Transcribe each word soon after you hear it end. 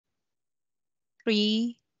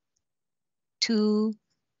3, 2,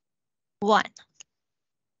 1.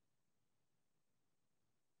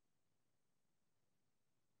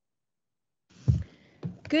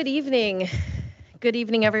 Good evening. Good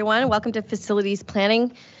evening, everyone. Welcome to Facilities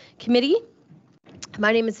Planning Committee.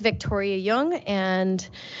 My name is Victoria Young, and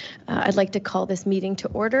I'd like to call this meeting to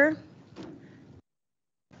order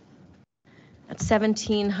at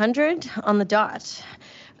 1700 on the dot.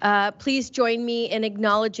 Please join me in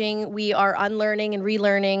acknowledging we are unlearning and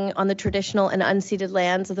relearning on the traditional and unceded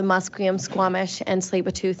lands of the Musqueam, Squamish, and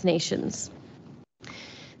Tsleil-Waututh nations.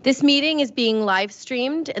 This meeting is being live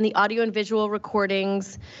streamed, and the audio and visual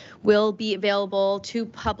recordings will be available to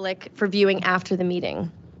public for viewing after the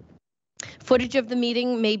meeting. Footage of the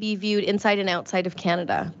meeting may be viewed inside and outside of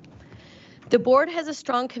Canada. The board has a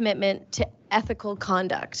strong commitment to ethical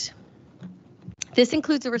conduct. This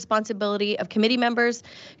includes the responsibility of committee members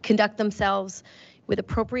conduct themselves with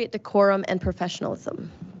appropriate decorum and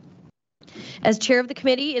professionalism. As chair of the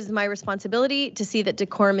committee, it is my responsibility to see that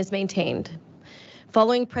decorum is maintained.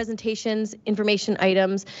 Following presentations, information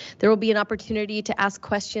items, there will be an opportunity to ask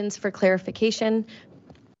questions for clarification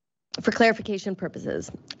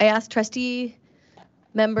purposes. I ask trustee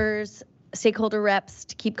members, stakeholder reps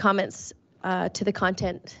to keep comments to the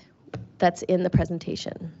content that's in the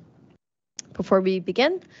presentation. Before we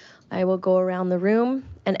begin, I will go around the room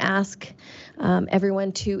and ask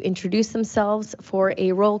everyone to introduce themselves for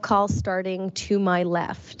a roll call starting to my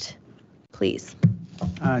left, please.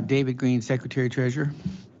 David Green, Secretary Treasurer.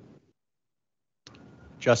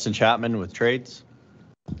 Justin Chapman with Trades.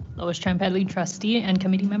 Lois Champedley, Trustee and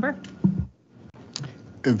Committee Member.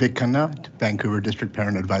 Vic Khanna, Vancouver District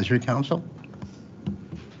Parent Advisory Council.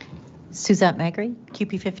 Suzette Magri,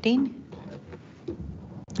 QP15.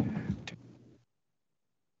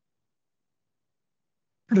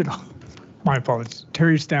 My apologies.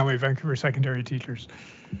 Terry Stanley, Vancouver Secondary Teachers.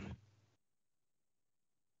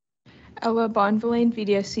 Ella Bonvillain,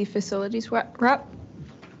 VDSC Facilities Rep.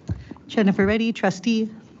 Jennifer Reddy, Trustee.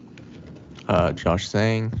 Josh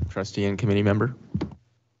Sang, Trustee and Committee Member.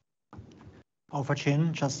 Alpha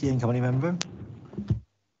Chin, Trustee and Committee Member.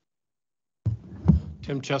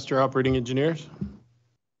 Tim Chester, Operating Engineers.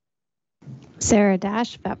 Sarah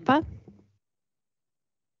Dash, VEPA.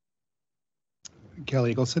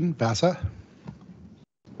 Kelly Eagleson, VASA.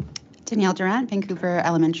 Danielle Durant, Vancouver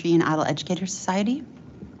Elementary and Adult Educators Society.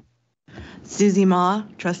 Susie Ma,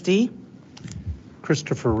 Trustee.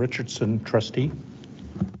 Christopher Richardson, Trustee.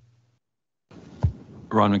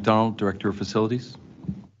 Ron McDonald, Director of Facilities.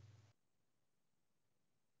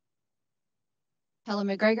 Helen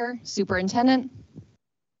McGregor, Superintendent.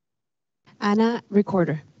 Anna,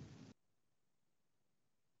 Recorder.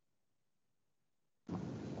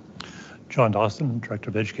 John Dawson, Director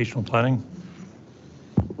of Educational Planning.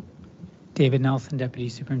 David Nelson, Deputy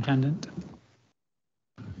Superintendent.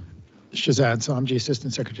 Shazad Samji,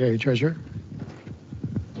 Assistant Secretary Treasurer.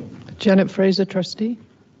 Janet Fraser, Trustee.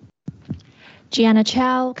 Gianna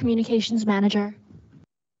Chow, Communications Manager.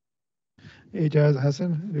 Ejaz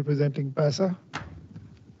Hassan, representing BASA.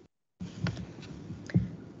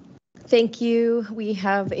 Thank you. We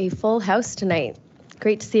have a full house tonight.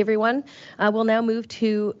 Great to see everyone. We'll now move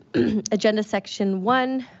to agenda section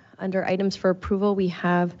 1. Under items for approval, we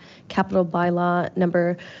have capital bylaw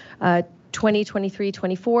number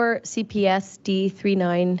 2023-24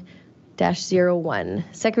 CPS D39-01.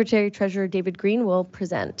 Secretary Treasurer David Green will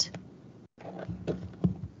present.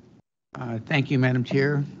 Thank you, Madam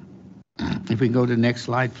Chair. If we can go to the next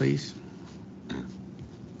slide, please.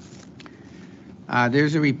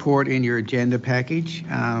 There's a report in your agenda package.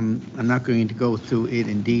 I'm not going to go through it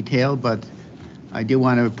in detail, but I do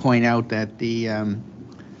want to point out that the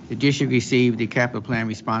district received the capital plan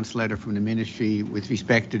response letter from the ministry with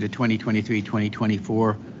respect to the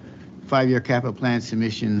 2023-2024 5-year capital plan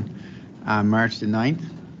submission on March the 9th.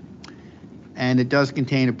 And it does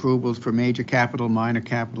contain approvals for major capital, minor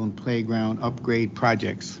capital, and playground upgrade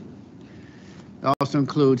projects. It also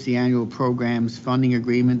includes the annual programs funding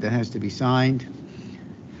agreement that has to be signed,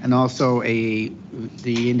 and also the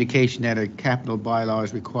indication that a capital bylaw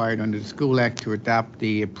is required under the School Act to adopt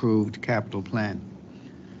the approved capital plan.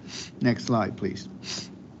 Next slide, please.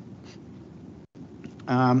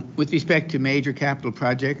 With respect to major capital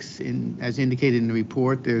projects, as indicated in the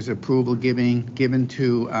report, there's approval given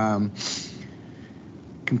to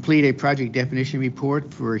complete a project definition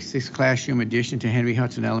report for a 6th classroom addition to Henry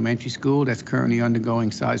Hudson Elementary School that's currently undergoing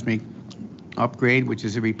seismic upgrade, which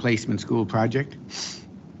is a replacement school project.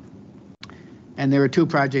 And there are 2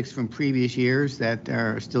 projects from previous years that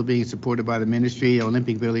are still being supported by the ministry: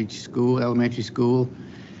 Olympic Village School, Elementary School,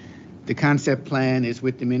 The concept plan is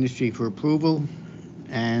with the ministry for approval,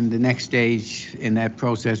 and the next stage in that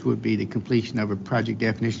process would be the completion of a project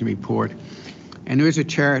definition report. And there is a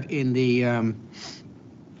chart in the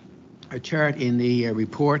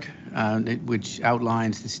report which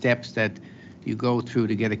outlines the steps that you go through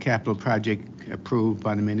to get a capital project approved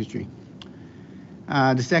by the ministry.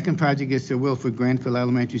 The second project is the Wilfrid Grenfell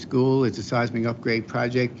Elementary School. It's a seismic upgrade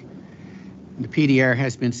project. The PDR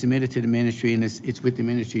has been submitted to the ministry, and it's with the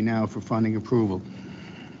ministry now for funding approval.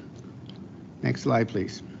 Next slide,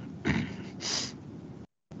 please.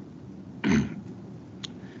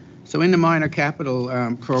 So in the minor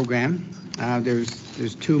capital program,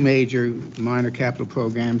 there's two major minor capital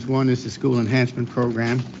programs. One is the school enhancement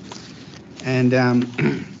program, and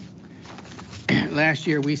last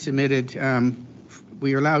year we submitted.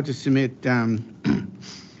 We are allowed to submit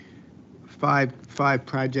five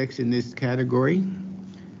projects in this category.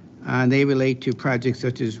 They relate to projects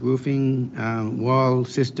such as roofing, wall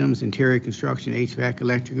systems, interior construction, HVAC,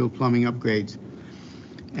 electrical, plumbing upgrades.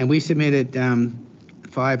 And we submitted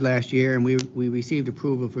 5 last year, and we received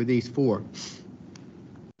approval for these 4.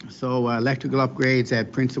 So electrical upgrades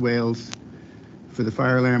at Prince of Wales for the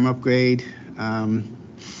fire alarm upgrade,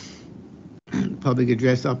 public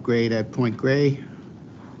address upgrade at Point Grey,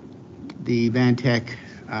 the Vantec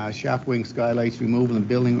shop wing skylights removal and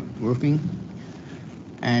building roofing,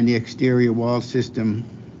 and the exterior wall system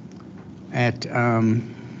at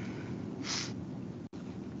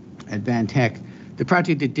Vantec. The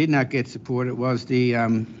project that did not get supported was the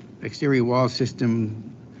exterior wall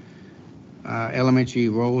system elementary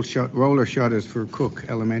roller shutters for Cook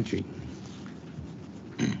Elementary.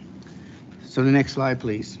 So the next slide,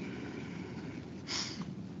 please.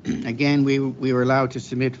 Again, we were allowed to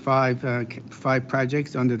submit 5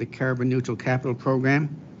 projects under the Carbon Neutral Capital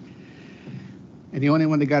Program. And the only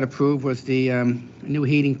one that got approved was the new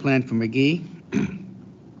heating plant for McGee.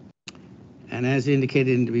 And as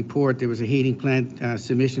indicated in the report, there was a heating plant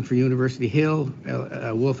submission for University Hill,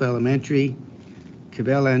 Wolf Elementary,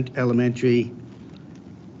 Cavell Elementary.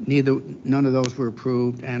 None of those were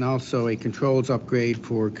approved, and also a controls upgrade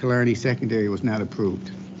for Killarney Secondary was not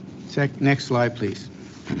approved. Next slide, please.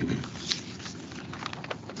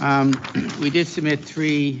 We did submit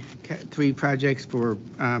three projects for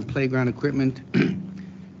playground equipment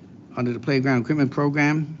under the playground equipment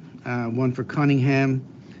program. One for Cunningham,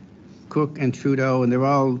 Cook, and Trudeau, and they're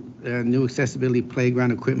all new accessibility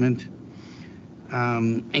playground equipment,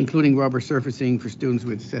 including rubber surfacing for students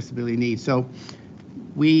with accessibility needs. So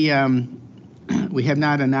we have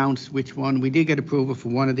not announced which one. We did get approval for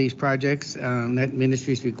one of these projects, that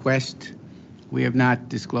ministry's request. We have not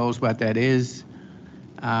disclosed what that is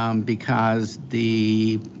because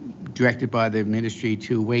directed by the ministry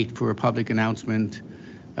to wait for a public announcement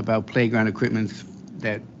about playground equipment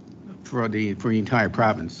that for the entire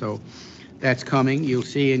province. So that's coming. You'll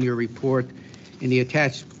see in your report in the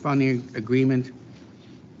attached funding agreement,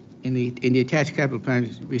 in the attached capital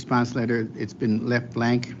plan response letter, it's been left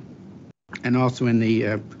blank, and also in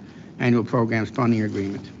the annual programs funding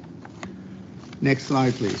agreement. Next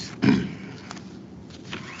slide, please.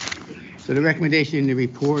 So the recommendation in the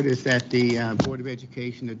report is that the Board of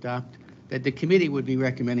Education that the committee would be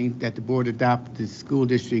recommending that the board adopt the school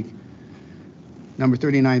district number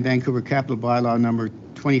 39 Vancouver Capital Bylaw number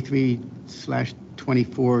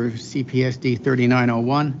 23/24 CPSD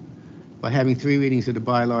 3901 by having 3 readings of the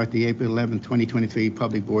bylaw at the April 11, 2023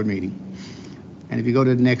 public board meeting. And if you go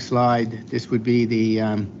to the next slide, this would be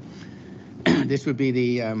the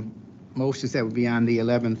motions that would be on the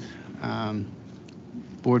 11th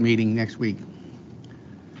board meeting next week.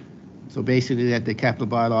 So basically that the capital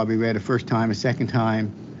bylaw will be read a first time, a second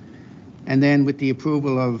time, and then with the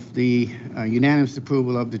approval of the unanimous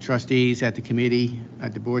approval of the trustees at the committee,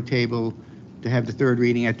 at the board table, to have the 3rd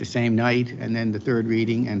reading at the same night, and then the 3rd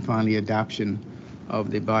reading and finally adoption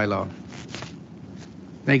of the bylaw.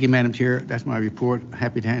 Thank you, Madam Chair. That's my report.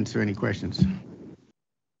 Happy to answer any questions.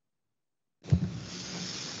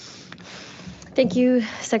 Thank you,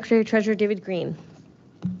 Secretary Treasurer David Green.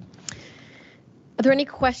 Are there any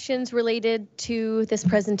questions related to this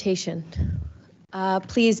presentation?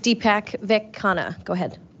 Please, Deepak Vic Khanna, go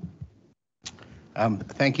ahead.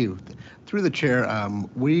 Thank you. Through the chair,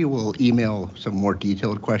 we will email some more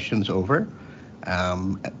detailed questions over.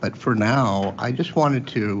 But for now, I just wanted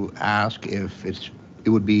to ask if it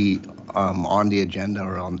would be on the agenda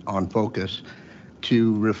or on focus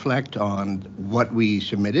to reflect on what we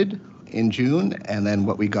submitted in June and then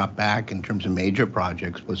what we got back in terms of major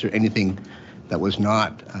projects. Was there anything that was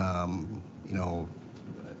not,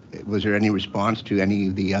 was there any response to any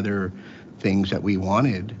of the other things that we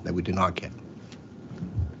wanted that we did not get?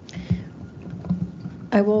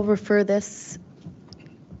 I will refer this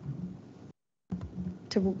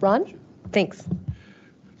to Ron. Thanks.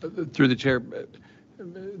 Through the chair,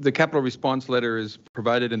 the capital response letter is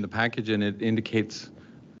provided in the package, and it indicates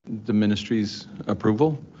the ministry's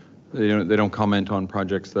approval. They don't comment on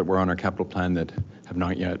projects that were on our capital plan that have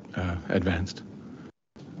not yet advanced.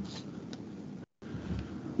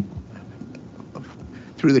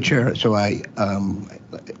 Through the chair, so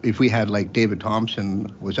if we had like David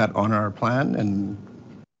Thompson, was that on our plan and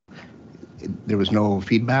there was no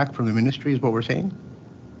feedback from the ministry is what we're saying?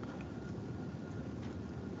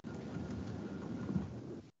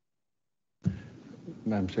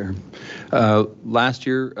 Madam Chair, last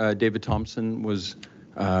year David Thompson was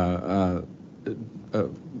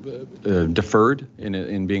deferred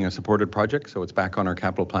in being a supported project, so it's back on our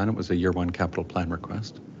capital plan. It was a year 1 capital plan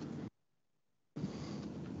request.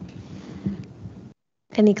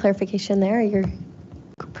 Any clarification there? You're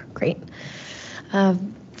great.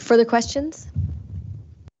 Further questions?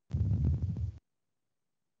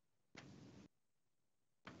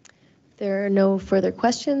 There are no further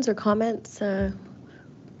questions or comments.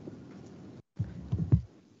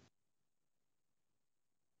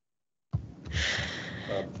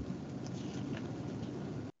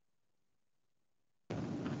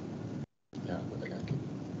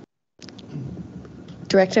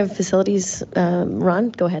 Director of Facilities, Ron,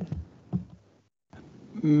 go ahead.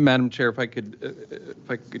 Madam Chair, if I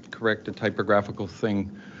could correct a typographical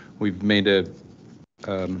thing, we've made a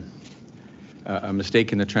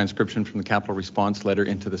mistake in the transcription from the capital response letter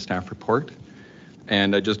into the staff report.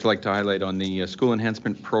 And I'd just like to highlight on the school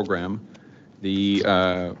enhancement program,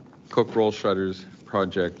 the Cook Roll Shutters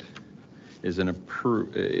project is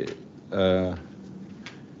approved,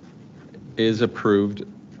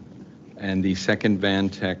 and the second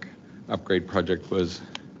Vantech upgrade project was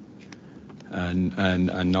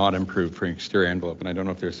not improved for exterior envelope. And I don't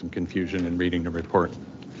know if there's some confusion in reading the report.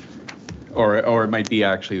 Or it might be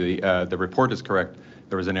actually the report is correct.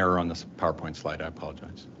 There was an error on this PowerPoint slide. I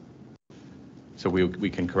apologize. So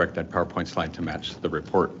we can correct that PowerPoint slide to match the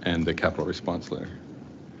report and the capital response letter.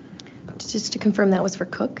 Just to confirm, that was for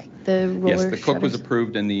Cook, the roller Yes, the Cook shutters? was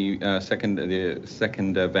approved, and the second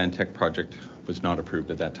Vantech project was not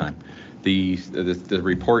approved at that time. The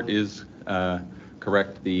report is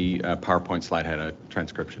correct. The PowerPoint slide had a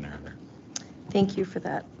transcription error there. Thank you for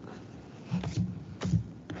that.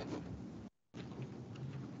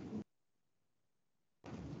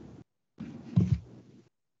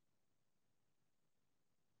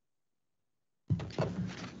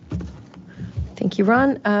 Thank you,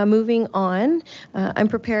 Ron. Moving on, I'm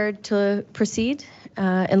prepared to proceed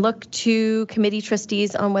and look to committee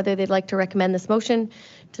trustees on whether they'd like to recommend this motion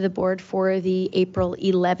to the board for the April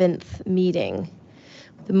 11th meeting.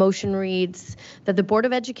 The motion reads that the Board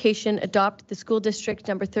of Education adopt the School District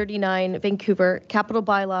number 39, Vancouver, Capital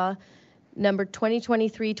Bylaw number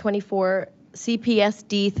 2023-24,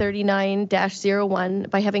 CPSD 39-01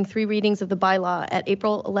 by having 3 readings of the bylaw at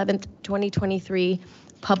April 11th, 2023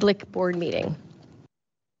 public board meeting.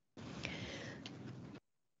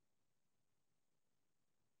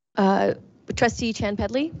 Trustee Chan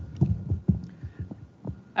Pedley.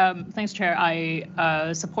 Thanks, Chair.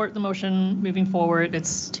 I support the motion moving forward.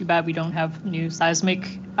 It's too bad we don't have new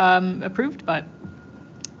seismic approved, but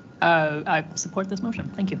I support this motion.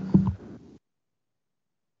 Thank you.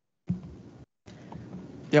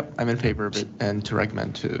 Yep, I'm in favor of it, and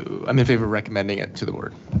I'm in favor of recommending it to the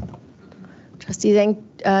board.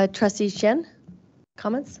 Trustee Chen,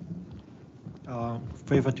 comments?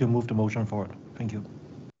 Favor to move the motion forward. Thank you.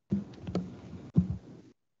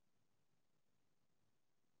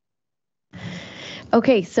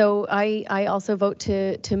 Okay, so I also vote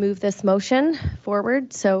to move this motion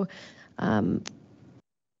forward. So I'll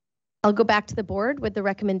go back to the board with the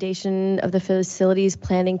recommendation of the Facilities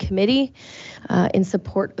Planning Committee in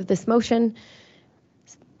support of this motion.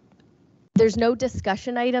 There's no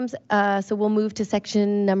discussion items, so we'll move to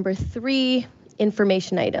section number 3,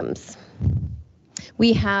 information items.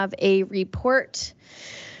 We have a report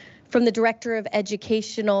from the Director of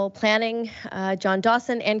Educational Planning, John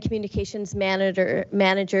Dawson, and Communications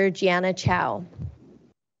Manager Gianna Chow.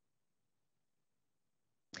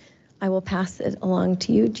 I will pass it along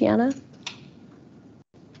to you, Gianna.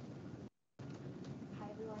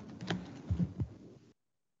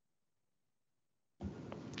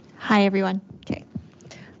 Hi, everyone. Okay.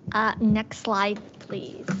 Next slide,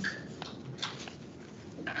 please.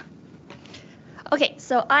 Okay,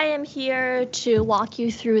 so I am here to walk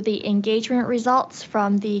you through the engagement results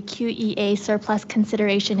from the QEA surplus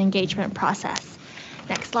consideration engagement process.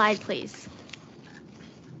 Next slide, please.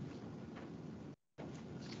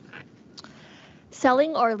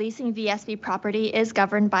 Selling or leasing VSB property is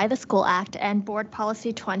governed by the School Act and Board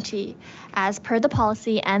Policy 20. As per the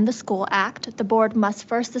policy and the School Act, the board must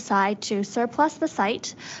first decide to surplus the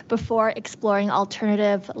site before exploring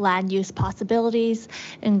alternative land use possibilities,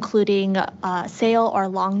 including sale or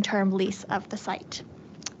long-term lease of the site.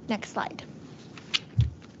 Next slide.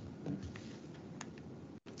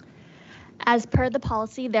 As per the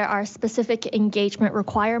policy, there are specific engagement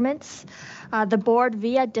requirements. The board,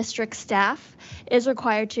 via district staff, is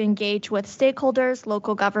required to engage with stakeholders,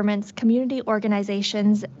 local governments, community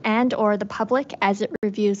organizations, and/or the public as it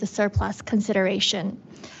reviews the surplus consideration.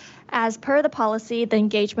 As per the policy, the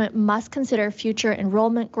engagement must consider future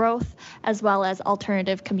enrollment growth as well as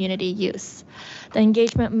alternative community use. The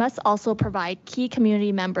engagement must also provide key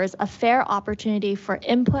community members a fair opportunity for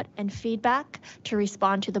input and feedback to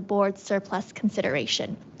respond to the board's surplus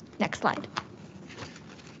consideration. Next slide.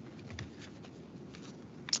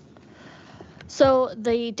 So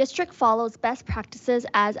the district follows best practices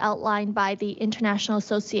as outlined by the International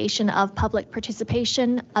Association of Public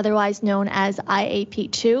Participation, otherwise known as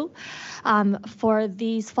IAP2. For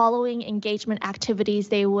these following engagement activities,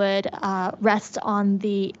 they would rest on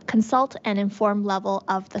the consult and inform level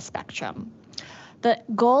of the spectrum. The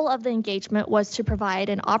goal of the engagement was to provide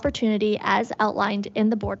an opportunity, as outlined in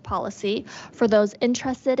the board policy, for those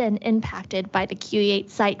interested and impacted by the QE8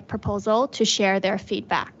 site proposal to share their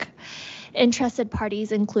feedback. Interested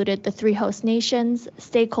parties included the 3 host nations,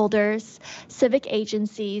 stakeholders, civic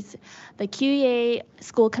agencies, the QEA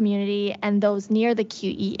school community, and those near the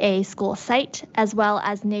QEA school site, as well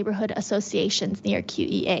as neighborhood associations near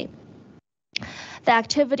QEA. The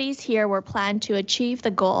activities here were planned to achieve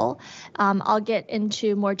the goal. I'll get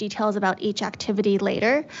into more details about each activity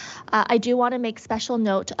later. I do want to make special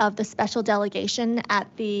note of the special delegation at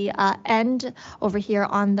the end over here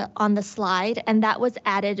on the slide, and that was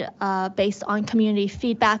added based on community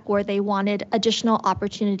feedback where they wanted additional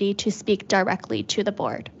opportunity to speak directly to the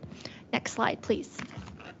board. Next slide, please.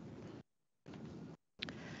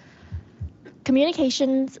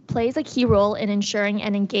 Communications plays a key role in ensuring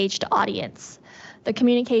an engaged audience. The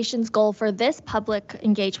communications goal for this public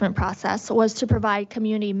engagement process was to provide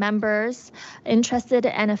community members, interested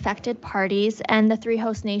and affected parties, and the 3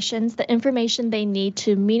 host nations the information they need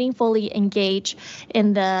to meaningfully engage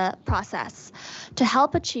in the process. To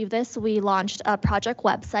help achieve this, we launched a project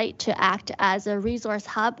website to act as a resource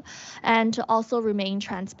hub and to also remain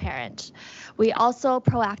transparent. We also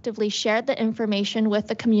proactively shared the information with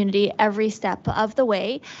the community every step of the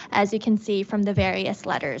way, as you can see from the various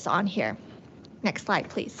letters on here. Next slide,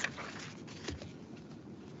 please.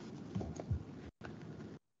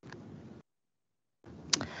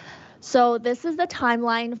 So this is the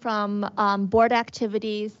timeline from board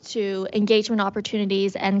activities to engagement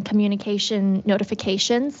opportunities and communication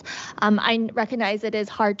notifications. I recognize it is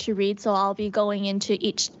hard to read, so I'll be going into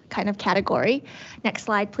each kind of category. Next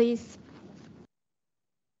slide, please.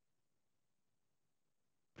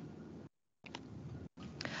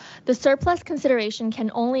 The surplus consideration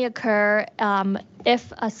can only occur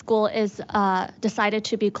if a school is decided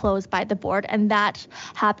to be closed by the board, and that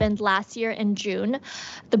happened last year in June.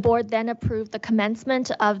 The board then approved the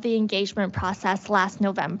commencement of the engagement process last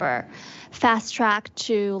November. Fast track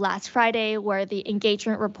to last Friday, where the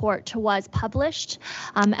engagement report was published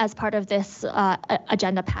as part of this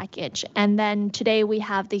agenda package. And then today we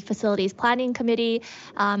have the Facilities Planning Committee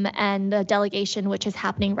and the delegation, which is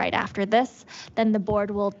happening right after this. Then the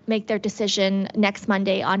board will make their decision next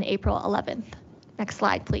Monday on April 11th. Next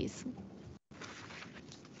slide, please.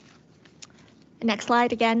 Next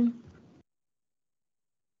slide again.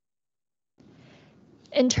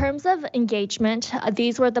 In terms of engagement,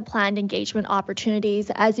 these were the planned engagement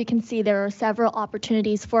opportunities. As you can see, there are several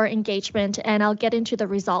opportunities for engagement, and I'll get into the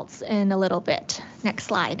results in a little bit. Next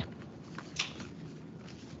slide.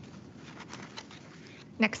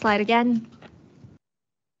 Next slide again.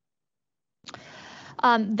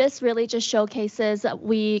 This really just showcases that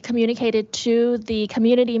we communicated to the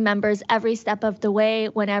community members every step of the way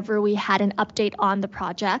whenever we had an update on the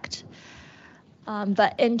project.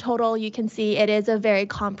 But in total, you can see it is a very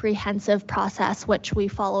comprehensive process, which we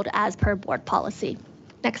followed as per board policy.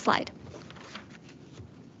 Next slide.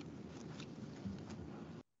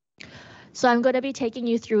 So I'm going to be taking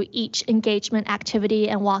you through each engagement activity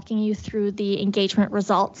and walking you through the engagement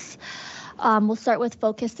results. We'll start with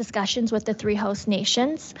focused discussions with the 3 host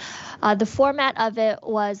nations. The format of it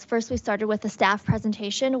was, first we started with a staff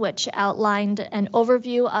presentation, which outlined an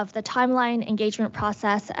overview of the timeline engagement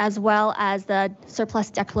process, as well as the surplus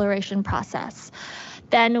declaration process.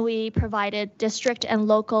 Then we provided district and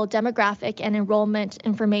local demographic and enrollment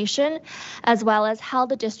information, as well as how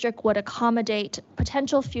the district would accommodate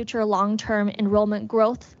potential future long-term enrollment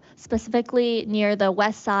growth, specifically near the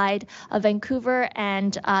west side of Vancouver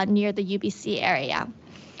and near the UBC area.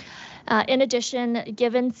 In addition,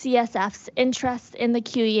 given CSF's interest in the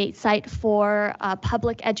QE8 site for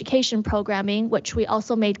public education programming, which we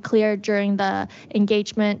also made clear during the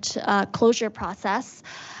engagement closure process,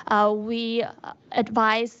 we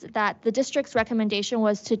advised that the district's recommendation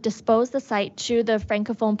was to dispose the site to the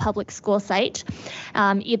Francophone public school site,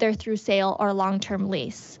 either through sale or long-term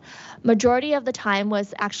lease. Majority of the time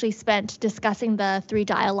was actually spent discussing the 3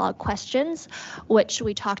 dialogue questions, which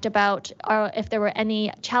we talked about if there were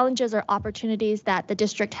any challenges or opportunities that the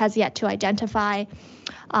district has yet to identify.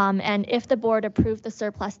 And if the board approved the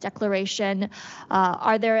surplus declaration,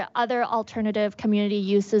 are there other alternative community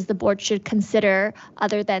uses the board should consider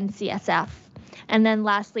other than CSF? And then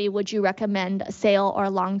lastly, would you recommend a sale or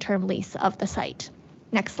long-term lease of the site?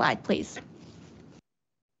 Next slide, please.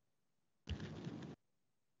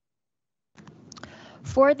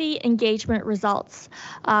 For the engagement results,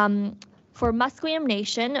 for Musqueam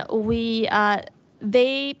Nation,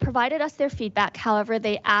 they provided us their feedback. However,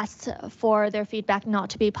 they asked for their feedback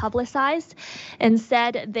not to be publicized.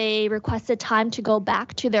 Instead, they requested time to go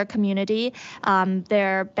back to their community,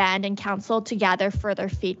 their band and council, to gather further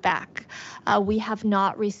feedback. We have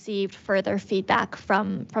not received further feedback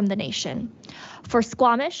from the nation. For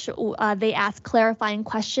Squamish, they asked clarifying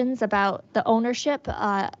questions about the ownership,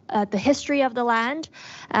 the history of the land,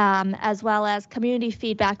 as well as community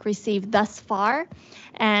feedback received thus far,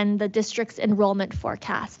 and the district's enrollment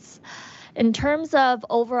forecasts. In terms of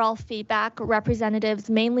overall feedback, representatives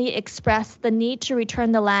mainly expressed the need to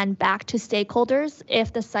return the land back to stakeholders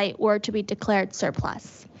if the site were to be declared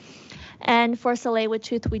surplus. And for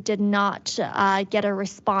Tsleil-Waututh, we did not get a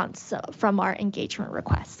response from our engagement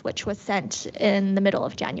request, which was sent in the middle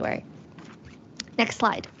of January. Next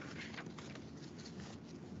slide.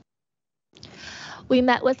 We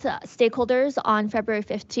met with stakeholders on February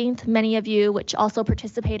 15th, many of you which also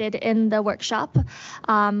participated in the workshop.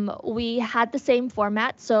 We had the same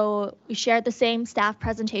format, so we shared the same staff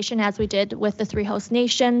presentation as we did with the 3 host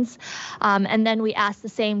nations, and then we asked the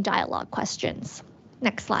same dialogue questions.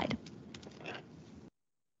 Next slide.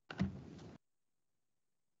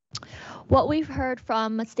 What we've heard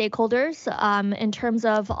from stakeholders in terms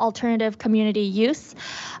of alternative community use,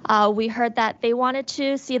 we heard that they wanted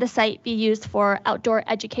to see the site be used for outdoor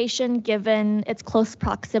education given its close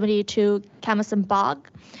proximity to Camosun Bog.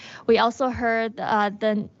 We also heard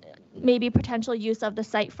the maybe potential use of the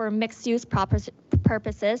site for mixed use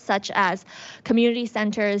purposes such as community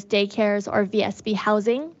centers, daycares, or VSB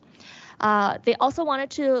housing. They also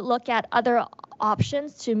wanted to look at other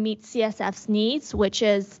options to meet CSF's needs, which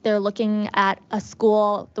is they're looking at a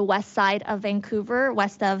school the west side of Vancouver,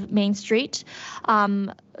 west of Main Street,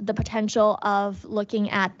 the potential of looking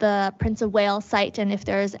at the Prince of Wales site and if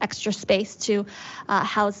there's extra space to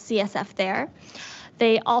house CSF there.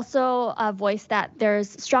 They also voiced that there's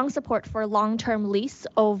strong support for long-term lease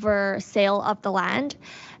over sale of the land.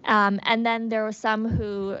 And then there were some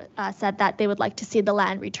who said that they would like to see the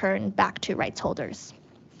land returned back to rights holders.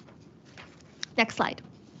 Next slide.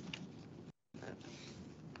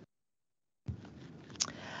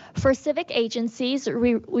 For civic agencies,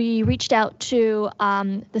 we reached out to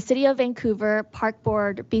the City of Vancouver, Park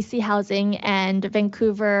Board, BC Housing, and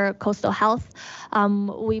Vancouver Coastal Health.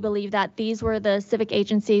 We believe that these were the civic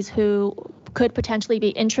agencies who could potentially be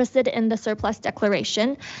interested in the surplus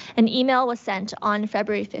declaration. An email was sent on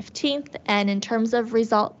February 15th, and in terms of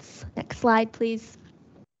results, next slide, please.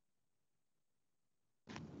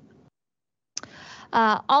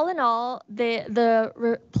 All in all, the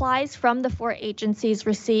replies from the 4 agencies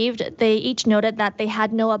received, they each noted that they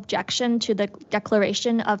had no objection to the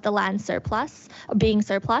declaration of the land surplus, being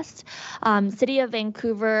surplused. City of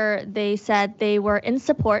Vancouver, they said they were in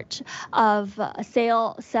support of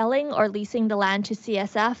selling or leasing the land to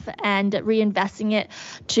CSF and reinvesting it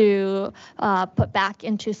to put back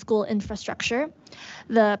into school infrastructure.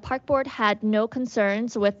 The Park Board had no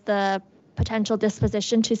concerns with the potential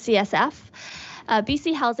disposition to CSF.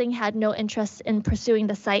 BC Housing had no interest in pursuing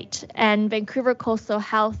the site, and Vancouver Coastal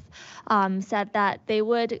Health said that they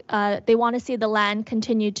want to see the land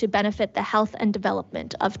continue to benefit the health and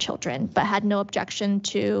development of children, but had no objection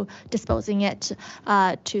to disposing it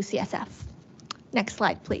to CSF. Next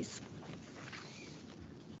slide, please.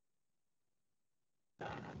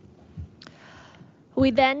 We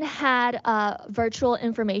then had a virtual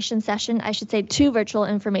information session, I should say 2 virtual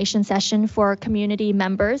information sessions for community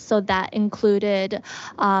members. So that included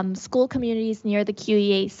school communities near the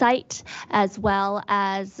QEA site, as well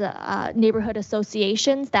as neighborhood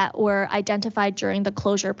associations that were identified during the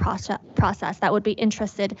closure process that would be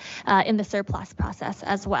interested in the surplus process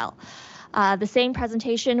as well. The same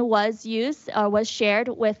presentation was shared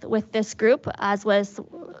with this group, as was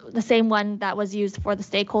the same one that was used for the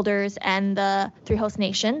stakeholders and the 3 host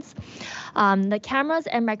nations. The cameras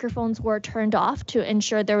and microphones were turned off to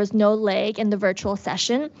ensure there was no lag in the virtual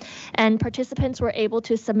session, and participants were able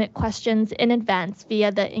to submit questions in advance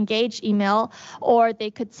via the Engage email, or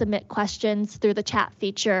they could submit questions through the chat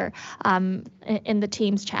feature in the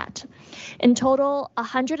Teams chat. In total,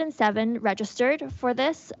 107 registered for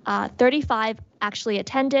this, 35 actually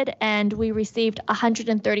attended, and we received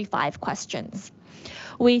 135 questions.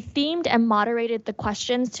 We themed and moderated the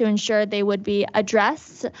questions to ensure they would be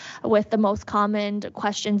addressed, with the most common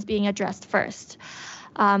questions being addressed first.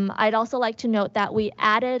 I'd also like to note that we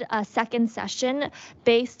added a second session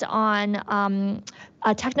based on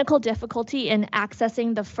a technical difficulty in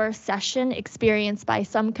accessing the first session experienced by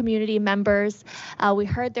some community members. We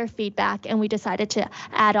heard their feedback and we decided to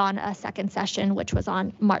add on a second session, which was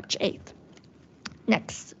on March 8th.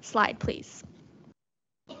 Next slide, please.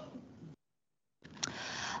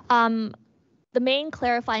 The main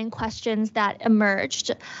clarifying questions that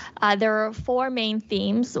emerged, there were 4 main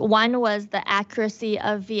themes. One was the accuracy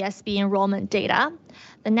of VSB enrollment data.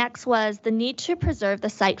 The next was the need to preserve the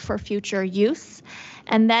site for future use.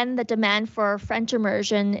 And then the demand for French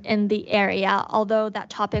immersion in the area, although that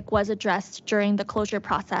topic was addressed during the closure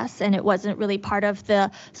process and it wasn't really part of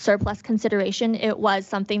the surplus consideration, it was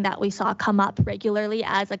something that we saw come up regularly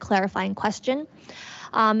as a clarifying question.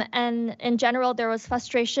 And in general, there was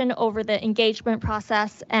frustration over the engagement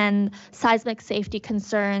process and seismic safety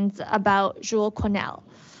concerns about Jules Cornell.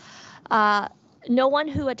 No one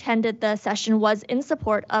who attended the session was in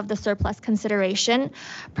support of the surplus consideration.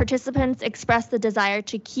 Participants expressed the desire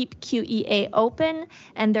to keep QEA open,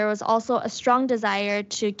 and there was also a strong desire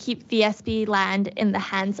to keep VSB land in the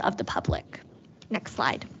hands of the public. Next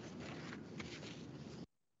slide.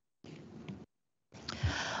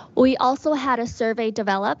 We also had a survey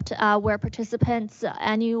developed where participants,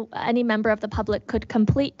 any member of the public could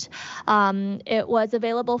complete. It was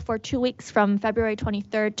available for 2 weeks from February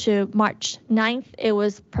 23rd to March 9th. It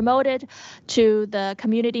was promoted to the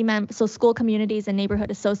community members, so school communities and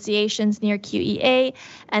neighborhood associations near QEA,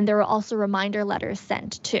 and there were also reminder letters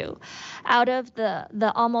sent too. Out of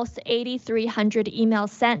the almost 8,300 emails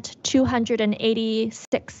sent,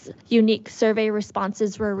 286 unique survey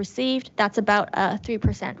responses were received. That's about a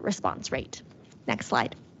 3% response rate. Next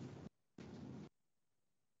slide.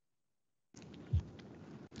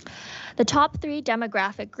 The top 3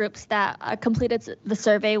 demographic groups that completed the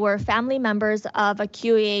survey were family members of a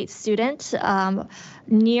QEA student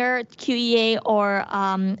near QEA or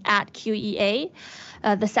at QEA.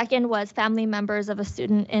 The second was family members of a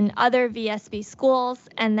student in other VSB schools.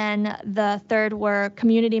 And then the third were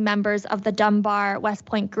community members of the Dunbar, West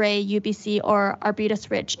Point Grey, UBC, or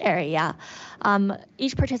Arbutus Ridge area.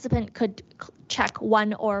 Each participant could check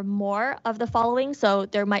one or more of the following, so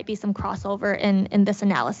there might be some crossover in this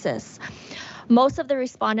analysis. Most of the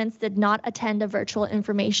respondents did not attend a virtual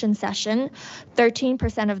information session.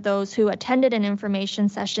 13% of those who attended an information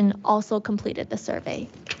session also completed the survey.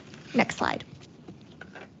 Next slide.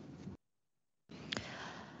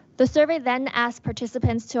 The survey then asked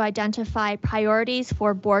participants to identify priorities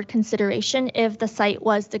for board consideration if the site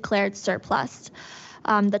was declared surplus.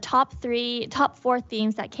 The top 4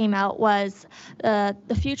 themes that came out was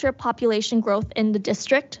the future population growth in the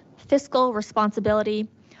district, fiscal responsibility,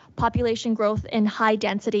 population growth in high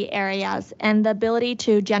density areas, and the ability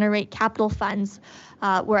to generate capital funds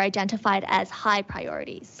were identified as high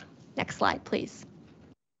priorities. Next slide, please.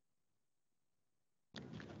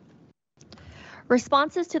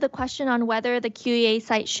 Responses to the question on whether the QEA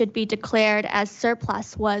site should be declared as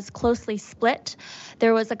surplus was closely split.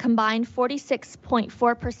 There was a combined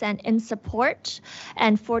 46.4% in support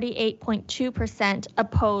and 48.2%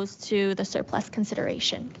 opposed to the surplus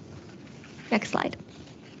consideration. Next slide.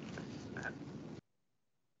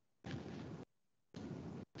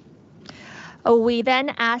 We then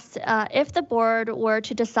asked if the board were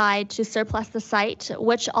to decide to surplus the site,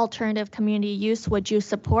 which alternative community use would you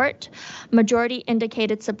support? Majority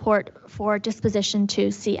indicated support for disposition to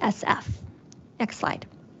CSF. Next slide.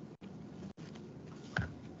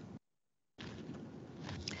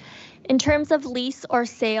 In terms of lease or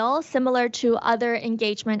sale, similar to other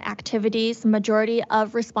engagement activities, the majority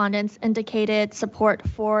of respondents indicated support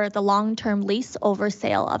for the long-term lease over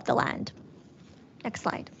sale of the land. Next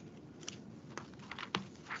slide.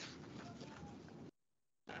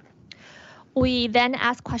 We then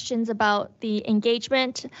asked questions about the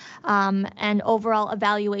engagement and overall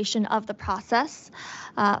evaluation of the process.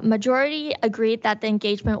 Majority agreed that the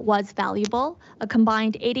engagement was valuable. A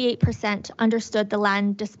combined 88% understood the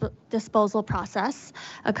land disposal process.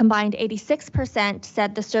 A combined 86%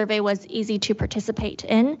 said the survey was easy to participate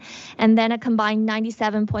in. And then a combined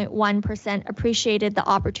 97.1% appreciated the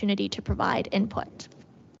opportunity to provide input.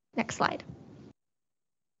 Next slide.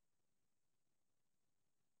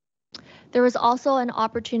 There was also an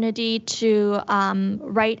opportunity to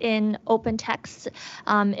write in open text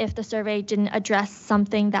if the survey didn't address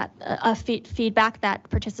something that feedback that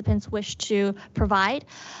participants wished to provide.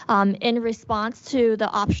 In response to the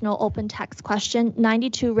optional open text question,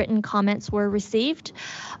 92 written comments were received.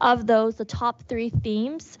 Of those, the top 3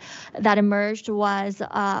 themes that emerged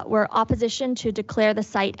were opposition to declare the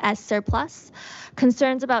site as surplus,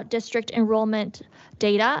 concerns about district enrollment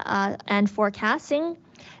data and forecasting,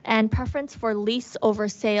 and preference for lease over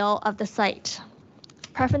sale of the site.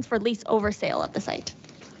 Preference for lease over sale of the site.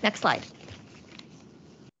 Next slide.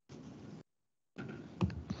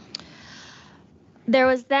 There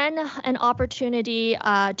was then an opportunity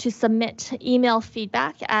to submit email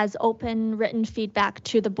feedback as open written feedback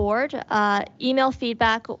to the board. Email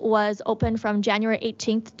feedback was open from January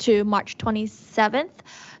 18th to March 27th.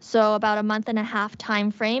 So about a month and a half time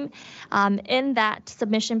frame. In that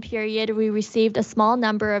submission period, we received a small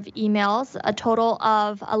number of emails. A total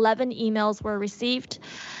of 11 emails were received.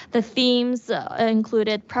 The themes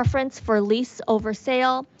included preference for lease over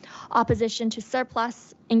sale, opposition to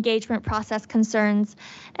surplus, engagement process concerns,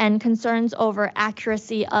 and concerns over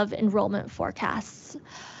accuracy of enrollment forecasts.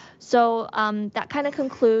 So that kind of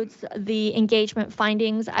concludes the engagement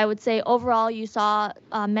findings. I would say overall you saw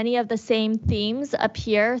many of the same themes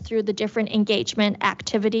appear through the different engagement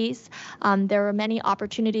activities. There were many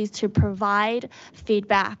opportunities to provide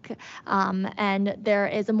feedback, and there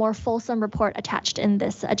is a more fulsome report attached in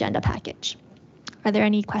this agenda package. Are there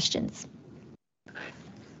any questions?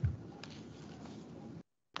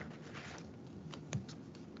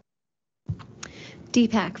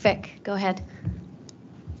 Deepak, Vic, go ahead.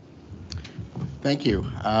 Thank you.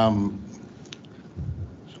 So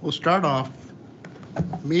we'll start off,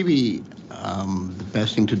 maybe the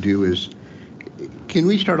best thing to do is, can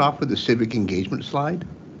we start off with the civic engagement slide?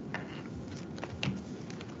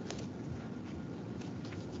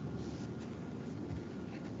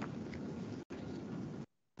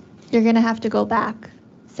 You're going to have to go back,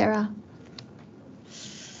 Sarah.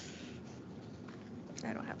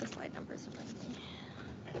 I don't have the slide numbers in front of me.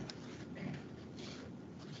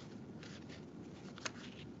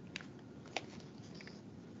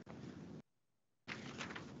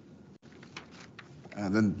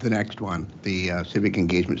 Then the next one, the civic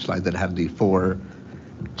engagement slide that had the 4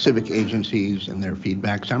 civic agencies and their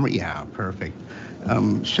feedback summary. Yeah, perfect.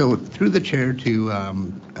 So through the chair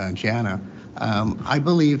to Jana, I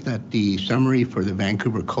believe that the summary for the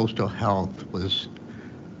Vancouver Coastal Health was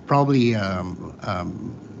probably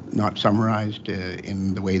not summarized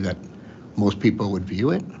in the way that most people would view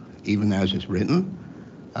it, even as it's written.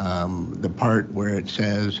 The part where it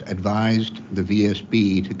says advised the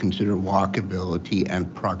VSB to consider walkability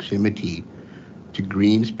and proximity to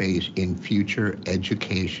green space in future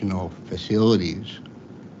educational facilities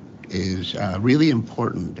is really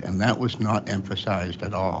important, and that was not emphasized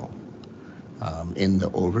at all in the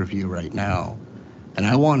overview right now. And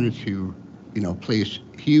I wanted to, place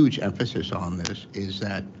huge emphasis on this, is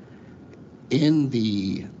that in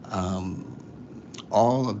the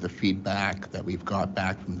all of the feedback that we've got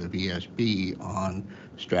back from the VSB on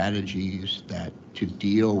strategies that to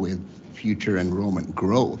deal with future enrollment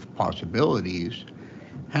growth possibilities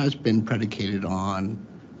has been predicated on,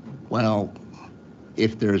 well,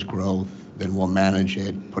 if there's growth, then we'll manage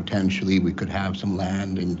it. Potentially, we could have some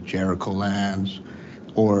land in Jericho lands,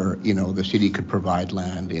 or, the city could provide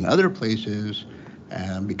land in other places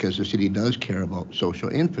because the city does care about social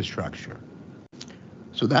infrastructure.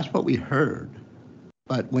 So that's what we heard.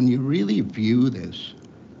 But when you really view this,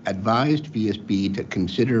 advised VSB to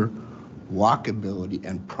consider walkability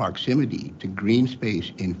and proximity to green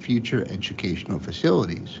space in future educational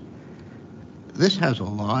facilities, this has a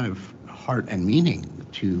lot of heart and meaning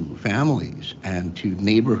to families and to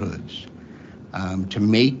neighborhoods. To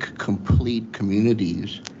make complete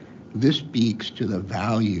communities, this speaks to the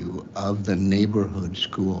value of the neighborhood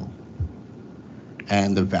school.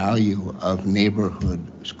 and the value of neighborhood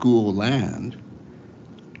school land,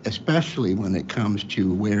 especially when it comes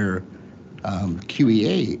to where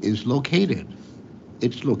QEA is located.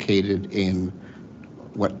 It's located in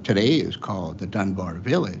what today is called the Dunbar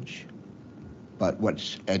Village, but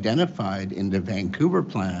what's identified in the Vancouver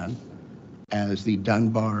plan as the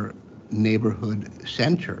Dunbar Neighborhood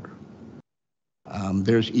Center.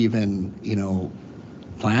 There's even,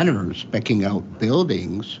 planners specking out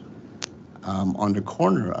buildings on the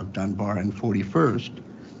corner of Dunbar and 41st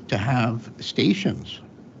to have stations,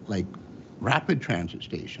 like rapid transit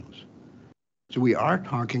stations. So we are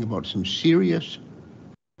talking about some serious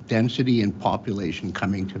density and population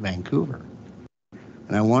coming to Vancouver.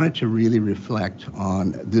 And I wanted to really reflect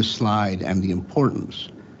on this slide and the importance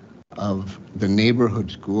of the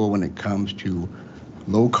neighborhood school when it comes to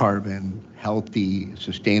low carbon, healthy,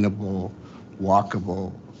 sustainable,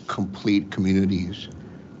 walkable, complete communities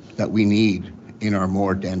that we need in our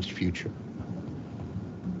more dense future.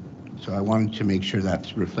 So I wanted to make sure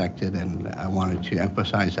that's reflected, and I wanted to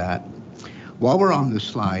emphasize that. While we're on this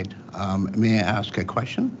slide, may I ask a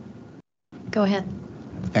question? Go ahead.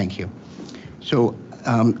 Thank you. So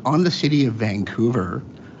on the City of Vancouver,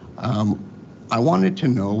 I wanted to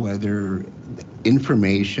know whether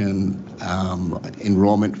information,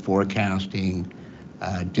 enrollment forecasting,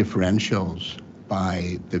 differentials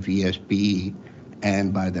by the VSB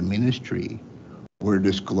and by the ministry were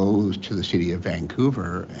disclosed to the City of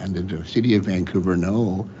Vancouver, and did the City of Vancouver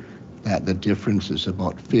know that the difference is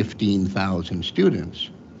about 15,000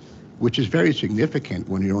 students, which is very significant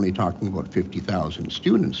when you're only talking about 50,000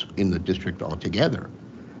 students in the district altogether.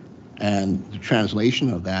 And the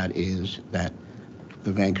translation of that is that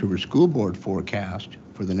the Vancouver School Board forecast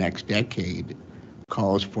for the next decade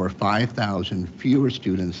calls for 5,000 fewer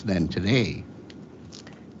students than today.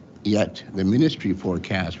 Yet the ministry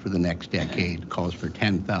forecast for the next decade calls for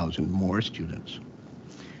 10,000 more students.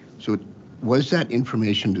 So was that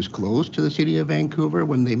information disclosed to the City of Vancouver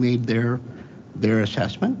when they made their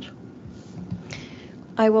assessment?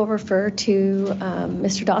 I will refer to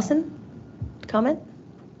Mr. Dawson. Comment?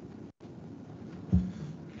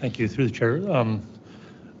 Thank you, through the chair.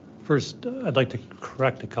 First, I'd like to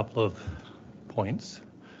correct a couple of points.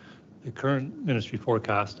 The current ministry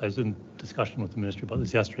forecast, I was in discussion with the ministry about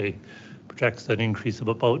this yesterday, projects an increase of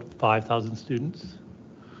about 5,000 students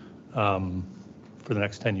for the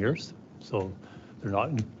next 10 years. So they're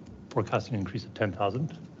not forecasting an increase of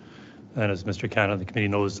 10,000. And as Mr. Canada, the committee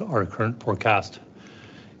knows, our current forecast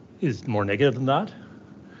is more negative than that.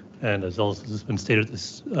 And as also has been stated at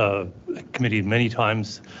this committee many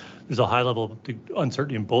times, there's a high level of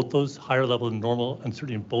uncertainty in both those, higher level than normal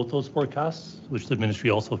uncertainty in both those forecasts, which the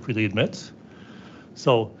ministry also freely admits.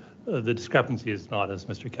 So the discrepancy is not, as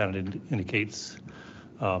Mr. Canada indicates,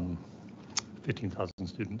 15,000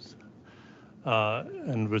 students.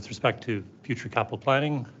 And with respect to future capital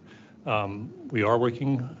planning, we are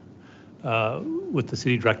working with the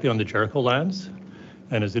city directly on the Jericho lands.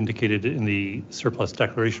 And as indicated in the surplus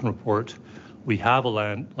declaration report, we have a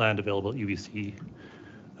land available at UBC.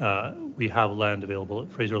 We have land available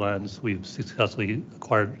at Fraser Lands. We've successfully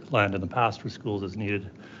acquired land in the past for schools as needed.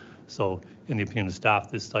 So in the opinion of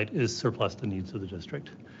staff, this site is surplus to needs of the district.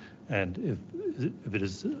 And if it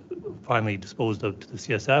is finally disposed of to the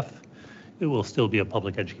CSF, it will still be a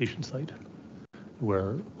public education site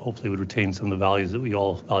where hopefully would retain some of the values that we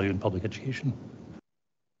all value in public education.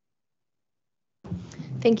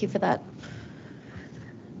 Thank you for that.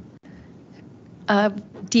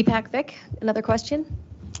 Deepak Vic, another question?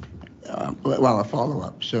 Well, a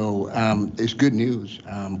follow-up. So it's good news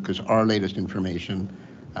because our latest information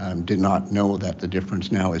did not know that the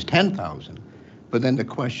difference now is 10,000. But then the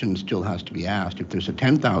question still has to be asked, if there's a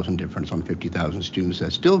 10,000 difference on 50,000 students,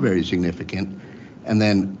 that's still very significant. And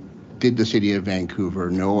then did the City of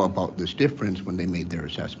Vancouver know about this difference when they made their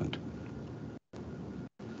assessment?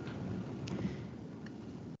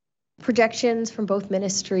 Projections from both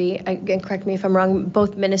ministry, again, correct me if I'm wrong,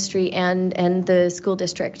 both ministry and the school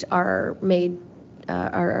district are made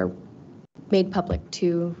public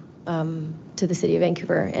to the City of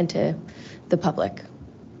Vancouver and to the public.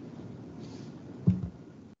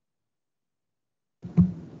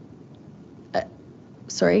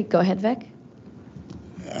 Sorry, go ahead, Vic.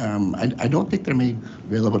 I don't think they're made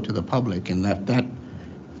available to the public, and that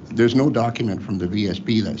there's no document from the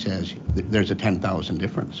VSB that says there's a 10,000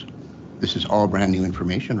 difference. This is all brand new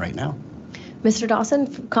information right now. Mr.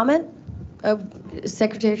 Dawson, comment?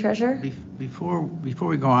 Secretary Treasurer? Before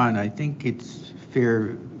we go on, I think it's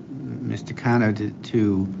fair, Mr. Canada,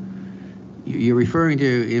 you're referring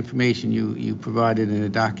to information you provided in a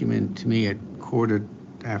document to me at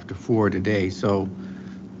after 4 today, so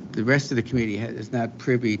the rest of the committee is not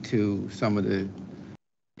privy to some of the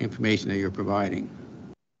information that you're providing.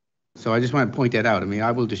 So I just want to point that out. I mean,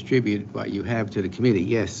 I will distribute what you have to the committee,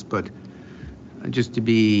 yes, but just so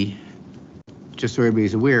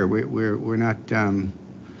everybody's aware, we're not,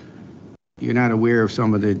 you're not aware of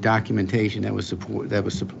some of the documentation that was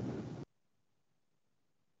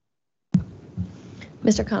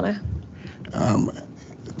Mr. Khanna.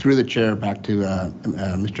 Through the chair, back to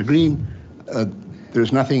Mr. Green.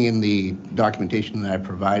 There's nothing in the documentation that I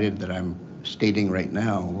provided that I'm stating right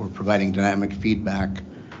now. We're providing dynamic feedback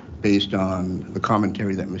based on the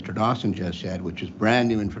commentary that Mr. Dawson just said, which is brand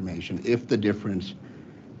new information. If the difference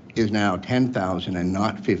is now 10,000 and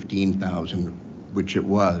not 15,000, which it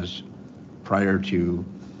was prior to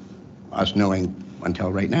us knowing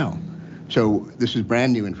until right now. So this is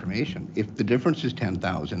brand new information. If the difference is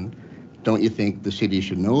 10,000, don't you think the city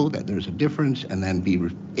should know that there's a difference and then be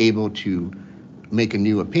able to make a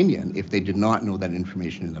new opinion if they did not know that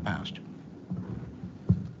information in the past?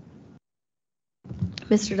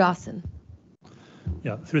 Mr. Dawson.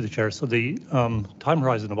 Yeah, through the chair. So the time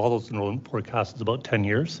horizon of all those enrollment forecasts is about 10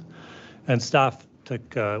 years. And staff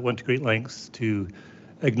went to great lengths to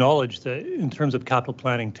acknowledge that in terms of capital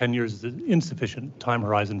planning, 10 years is an insufficient time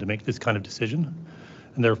horizon to make this kind of decision,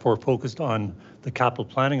 and therefore focused on the capital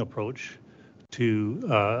planning approach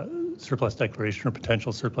to surplus declaration or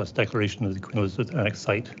potential surplus declaration of the Queen Elizabeth Annex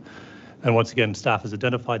site. And once again, staff has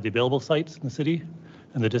identified the available sites in the city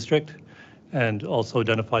and the district, and also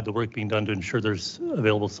identified the work being done to ensure there's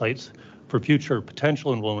available sites for future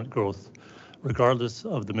potential enrollment growth, regardless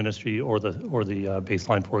of the ministry or the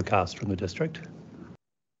baseline forecast from the district.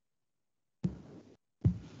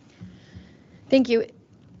 Thank you.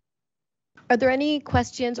 Are there any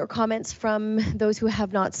questions or comments from those who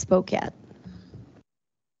have not spoke yet?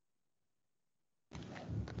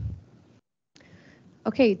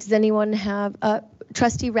 Okay, does anyone have,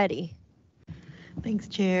 Trustee Reddy? Thanks,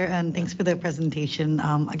 Chair, and thanks for the presentation.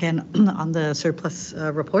 Again, on the surplus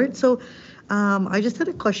report. So I just had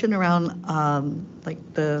a question around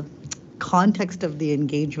like the context of the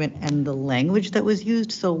engagement and the language that was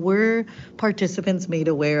used. So were participants made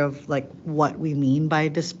aware of like what we mean by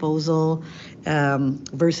disposal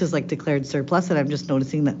versus like declared surplus? And I'm just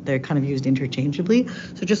noticing that they're kind of used interchangeably.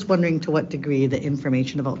 So just wondering to what degree the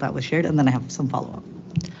information about that was shared, and then I have some follow-up.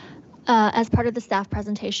 As part of the staff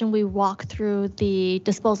presentation, we walked through the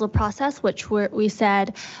disposal process, which we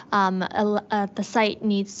said the site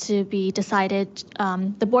needs to be decided,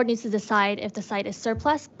 the board needs to decide if the site is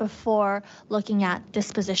surplus before looking at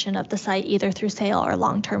disposition of the site, either through sale or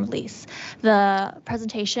long-term lease. The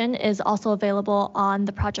presentation is also available on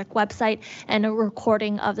the project website, and a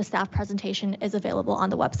recording of the staff presentation is available on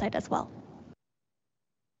the website as well.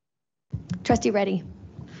 Trustee Reddy.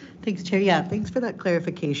 Thanks, Chair. Yeah, thanks for that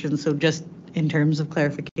clarification. So just in terms of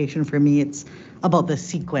clarification for me, it's about the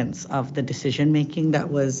sequence of the decision making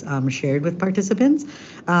that was shared with participants.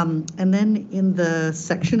 And then in the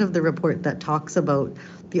section of the report that talks about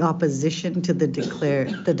the opposition to the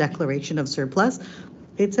declaration of surplus,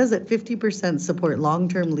 it says that 50% support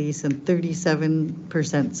long-term lease and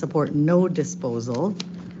 37% support no disposal.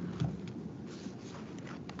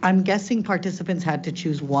 I'm guessing participants had to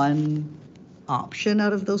choose one option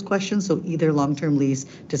out of those questions, so either long-term lease,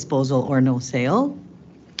 disposal, or no sale.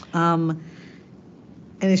 And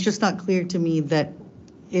it's just not clear to me that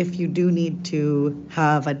if you do need to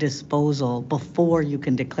have a disposal before you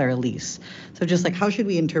can declare a lease. So just like, how should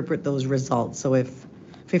we interpret those results? So if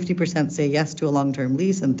 50% say yes to a long-term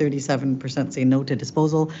lease and 37% say no to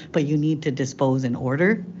disposal, but you need to dispose in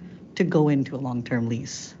order to go into a long-term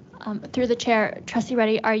lease. Through the chair, Trustee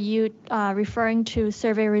Reddy, are you referring to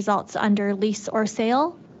survey results under lease or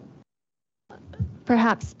sale?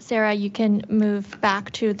 Perhaps, Sarah, you can move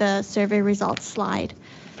back to the survey results slide,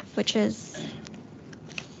 which is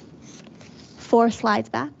 4 slides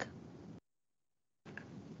back.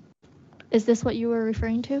 Is this what you were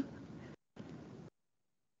referring to?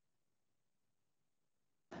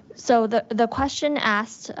 So the question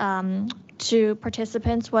asked to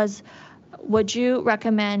participants was, would you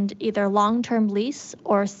recommend either long-term lease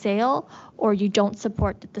or sale, or you don't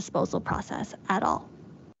support the disposal process at all?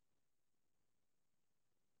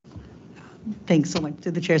 Thanks so much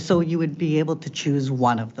to the chair. So you would be able to choose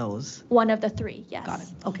one of those? One of the 3, yes. Got it.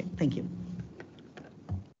 Okay, thank you.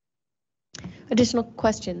 Additional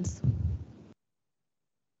questions?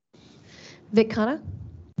 Vic Khanna?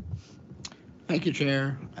 Thank you,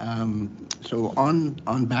 Chair. So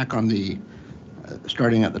back on the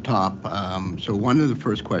starting at the top, so one of the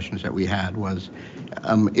first questions that we had was,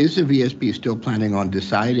 is the VSB still planning on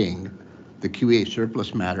deciding the QA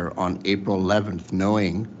surplus matter on April 11th,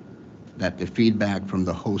 knowing that the feedback from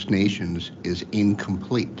the host nations is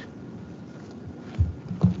incomplete?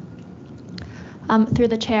 Through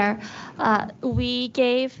the chair, we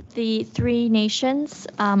gave the 3 nations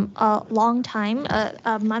a long time,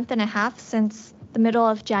 a month and a half since the middle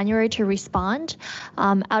of January to respond.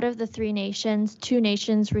 Out of the 3 nations, 2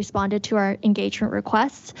 nations responded to our engagement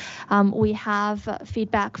requests. We have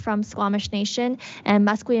feedback from Squamish Nation and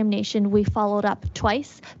Musqueam Nation. We followed up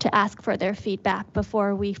twice to ask for their feedback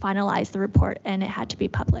before we finalized the report, and it had to be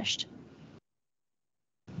published.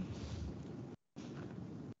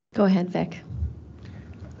 Go ahead, Vic.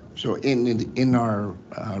 So in our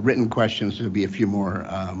written questions, there'll be a few more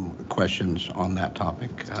questions on that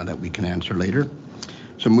topic that we can answer later.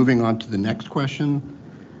 So moving on to the next question.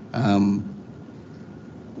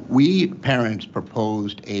 We parents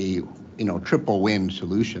proposed a triple win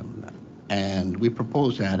solution, and we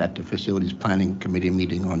proposed that at the Facilities Planning Committee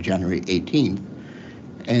meeting on January 18th.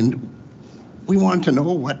 And we want to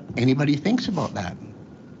know what anybody thinks about that.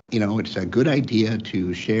 It's a good idea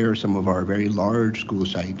to share some of our very large school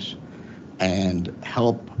sites and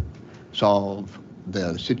help solve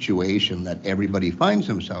the situation that everybody finds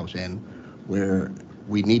themselves in, where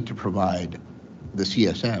we need to provide the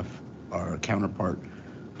CSF, our counterpart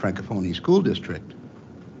Francophonie School District,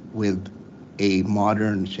 with a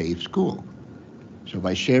modern, safe school. So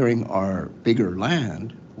by sharing our bigger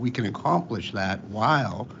land, we can accomplish that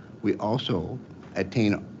while we also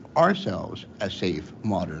attain ourselves a safe,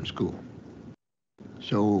 modern school.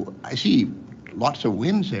 So I see lots of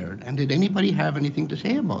wins there. And did anybody have anything to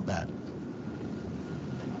say about that?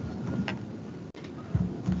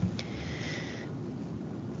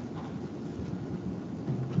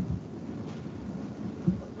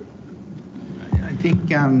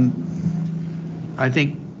 I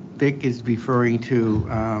think Vic is referring to,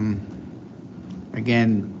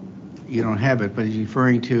 again, you don't have it, but he's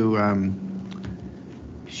referring to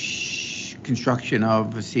construction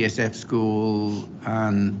of a CSF school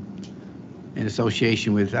in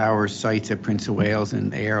association with our sites at Prince of Wales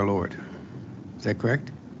and AR Lord. Is that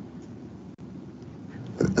correct?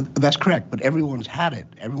 That's correct, but everyone's had it.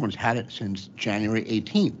 Everyone's had it since January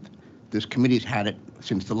 18th. This committee's had it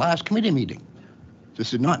since the last committee meeting.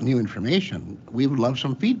 This is not new information. We would love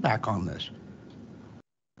some feedback on this.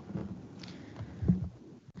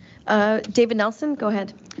 David Nelson, go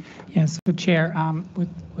ahead. Yes, so Chair,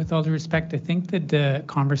 with all due respect, I think that the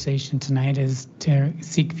conversation tonight is to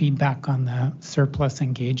seek feedback on the surplus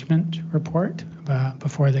engagement report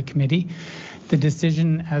before the committee. The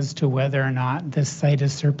decision as to whether or not this site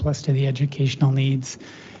is surplus to the educational needs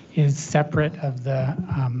is separate of the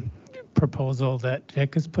proposal that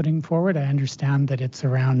Vic is putting forward. I understand that it's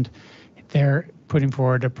around, they're putting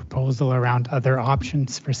forward a proposal around other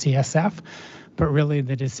options for CSF. But really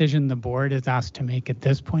the decision the board is asked to make at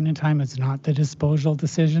this point in time is not the disposal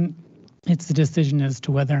decision. It's the decision as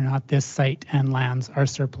to whether or not this site and lands are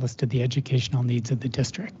surplus to the educational needs of the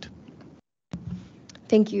district.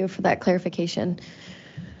 Thank you for that clarification.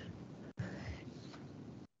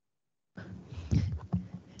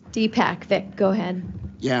 Deepak, Vic, go ahead.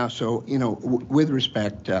 Yeah, so, with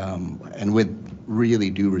respect and with really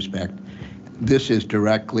due respect, this is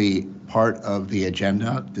directly part of the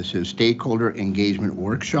agenda. This is stakeholder engagement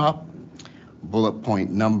workshop, bullet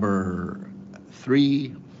point number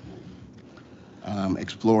 3,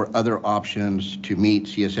 explore other options to meet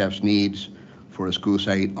CSF's needs for a school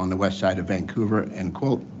site on the west side of Vancouver, end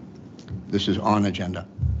quote. This is on agenda.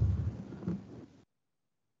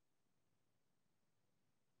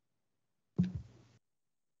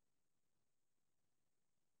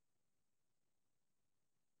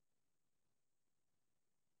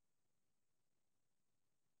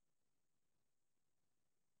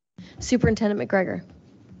 Superintendent McGregor.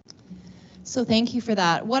 So thank you for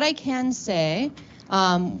that. What I can say,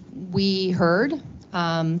 we heard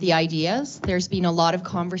the ideas. There's been a lot of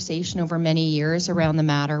conversation over many years around the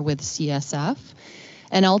matter with CSF,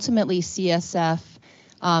 and ultimately CSF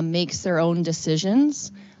makes their own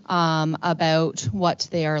decisions about what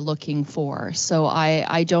they are looking for. So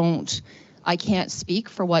I can't speak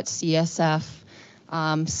for what CSF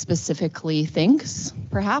specifically thinks,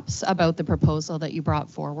 perhaps, about the proposal that you brought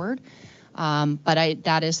forward. But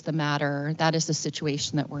that is the matter, that is the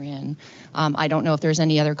situation that we're in. I don't know if there's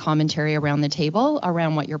any other commentary around the table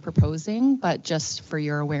around what you're proposing, but just for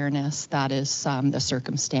your awareness, that is the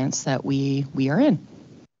circumstance that we are in.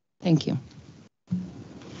 Thank you.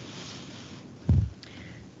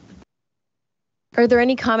 Are there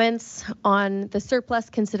any comments on the surplus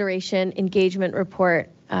consideration engagement report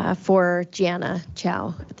for Gianna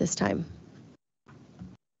Chow at this time?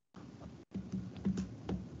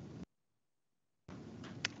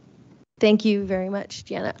 Thank you very much,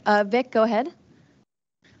 Gianna. Vic, go ahead.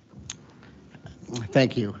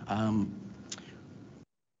 Thank you.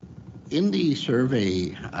 In the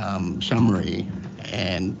survey summary,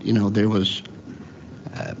 and there was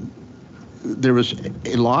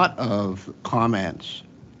a lot of comments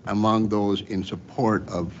among those in support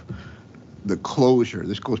of the closure.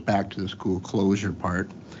 This goes back to the school closure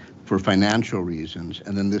part for financial reasons,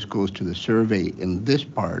 and then this goes to the survey in this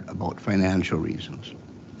part about financial reasons.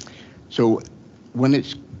 So when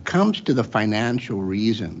it comes to the financial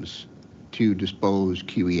reasons to dispose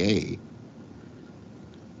QEA,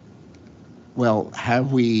 well,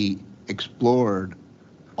 have we explored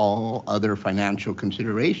all other financial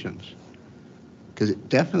considerations? Because it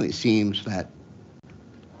definitely seems that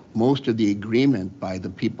most of the agreement by the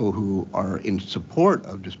people who are in support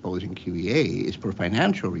of disposing QEA is for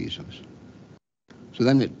financial reasons. So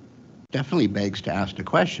then it definitely begs to ask the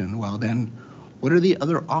question, well then, what are the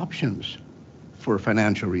other options for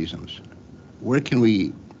financial reasons? Where can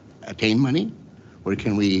we attain money? Where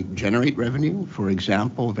can we generate revenue? For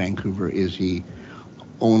example, Vancouver is the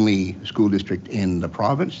only school district in the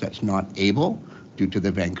province that's not able, due to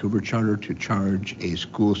the Vancouver Charter, to charge a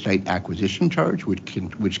school site acquisition charge,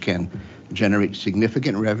 which can generate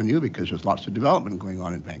significant revenue because there's lots of development going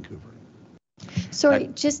on in Vancouver. Sorry,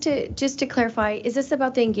 just to clarify, is this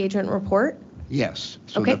about the engagement report? Yes.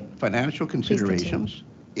 So okay. The financial considerations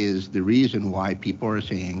is the reason why people are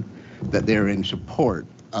saying that they're in support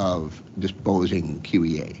of disposing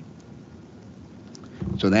QEA.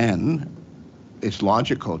 So then it's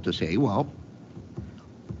logical to say, well,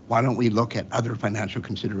 why don't we look at other financial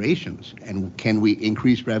considerations? And can we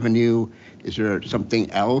increase revenue? Is there something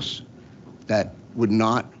else that would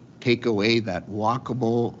not take away that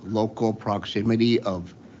walkable local proximity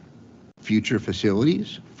of future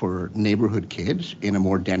facilities for neighborhood kids in a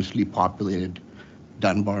more densely populated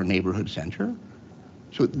Dunbar neighborhood center?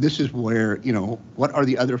 So this is where, what are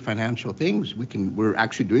the other financial things we're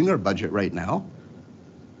actually doing our budget right now.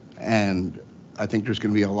 And I think there's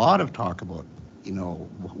going to be a lot of talk about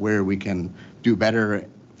where we can do better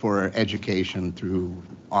for education through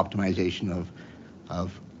optimization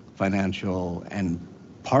of financial, and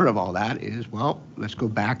part of all that is, well, let's go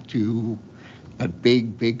back to that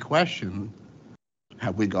big question.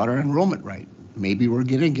 Have we got our enrollment right? Maybe we're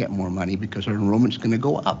going to get more money because our enrollment's going to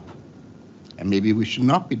go up. And maybe we should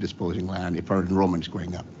not be disposing land if our enrollment's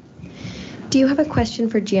going up. Do you have a question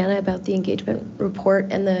for Gianna about the engagement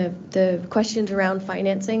report and the questions around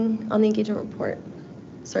financing on the engagement report?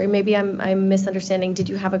 Sorry, maybe I'm misunderstanding. Did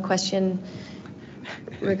you have a question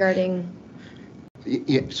regarding?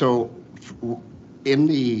 Yeah, so in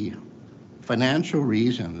the financial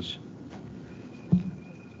reasons,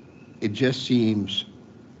 it just seems,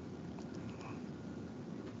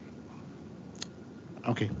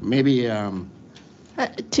 okay, maybe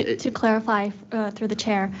To clarify through the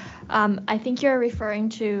chair, I think you're referring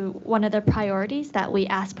to one of the priorities that we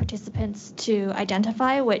ask participants to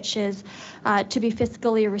identify, which is to be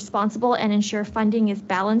fiscally responsible and ensure funding is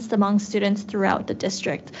balanced among students throughout the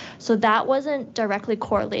district. So that wasn't directly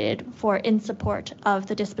correlated for in support of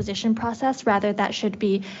the disposition process. Rather,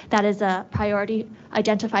 that is a priority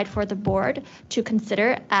identified for the board to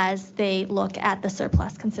consider as they look at the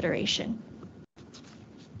surplus consideration.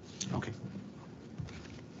 Okay.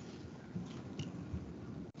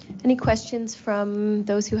 Any questions from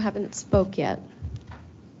those who haven't spoke yet?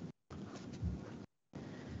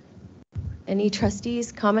 Any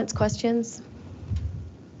trustees, comments, questions?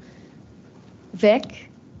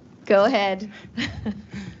 Vic, go ahead.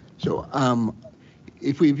 So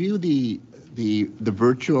if we view the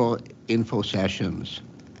virtual info sessions,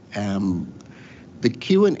 the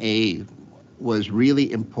Q&A was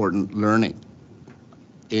really important learning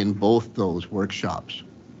in both those workshops.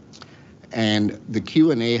 And the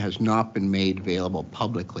Q&A has not been made available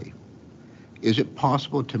publicly. Is it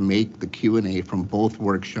possible to make the Q&A from both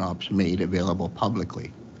workshops made available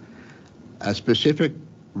publicly? A specific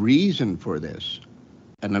reason for this,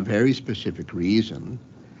 and a very specific reason,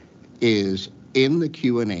 is in the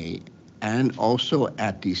Q&A and also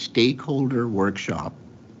at the stakeholder workshop,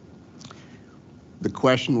 the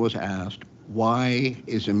question was asked, why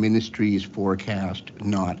is the ministry's forecast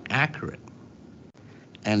not accurate?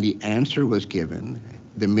 And the answer was given,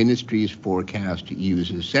 the ministry's forecast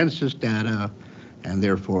uses census data, and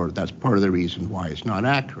therefore that's part of the reason why it's not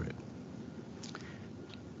accurate.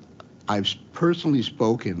 I've personally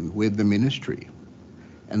spoken with the ministry,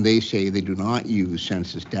 and they say they do not use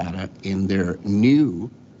census data in their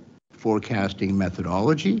new forecasting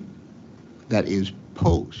methodology that is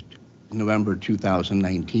post November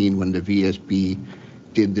 2019 when the VSB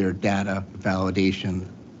did their data validation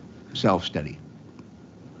self-study.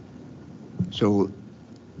 So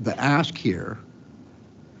the ask here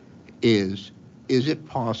is it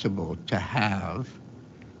possible to have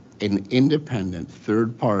an independent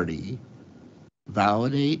third party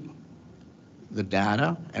validate the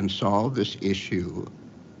data and solve this issue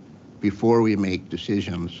before we make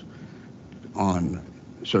decisions on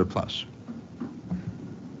surplus?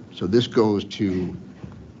 So this goes to,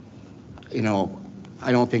 you know,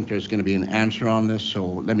 I don't think there's going to be an answer on this, so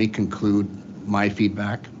let me conclude my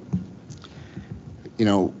feedback. You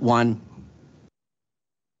know, one,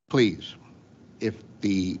 please, if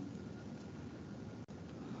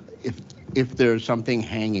there's something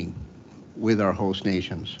hanging with our host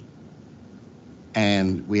nations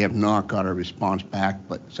and we have not got a response back,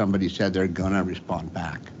 but somebody said they're gonna respond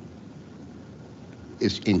back,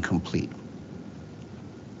 it's incomplete.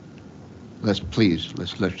 Let's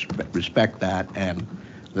respect that, and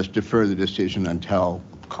let's defer the decision until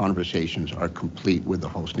conversations are complete with the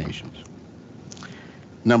host nations.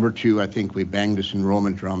 Number two, I think we banged this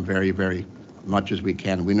enrollment drum very, very much as we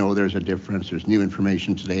can. We know there's a difference. There's new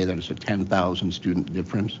information today that it's a 10,000 student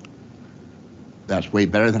difference. That's way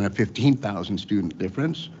better than a 15,000 student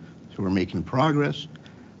difference. So we're making progress.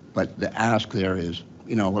 But the ask there is,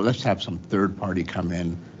 you know, well, let's have some third party come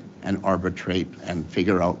in and arbitrate and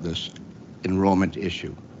figure out this enrollment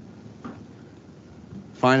issue.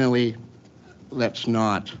 Finally, let's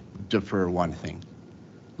not defer one thing.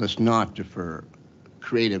 Let's not defer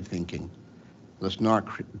creative thinking. Let's not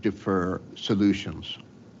defer solutions.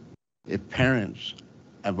 If parents,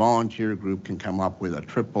 a volunteer group can come up with a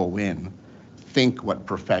triple win, think what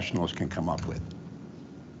professionals can come up with,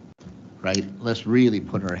 right? Let's really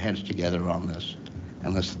put our heads together on this,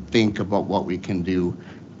 and let's think about what we can do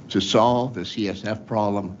to solve the CSF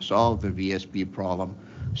problem, solve the VSB problem,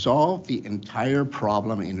 solve the entire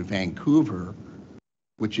problem in Vancouver,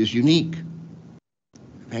 which is unique.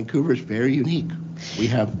 Vancouver is very unique. We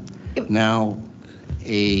have now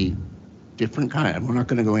a different kind. We're not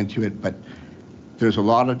going to go into it, but there's a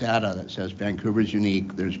lot of data that says Vancouver is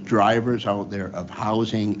unique. There's drivers out there of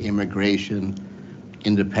housing, immigration,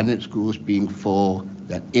 independent schools being full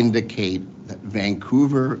that indicate that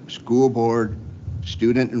Vancouver school board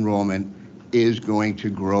student enrollment is going to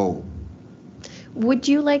grow. Would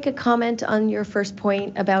you like a comment on your first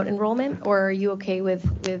point about enrollment, or are you okay with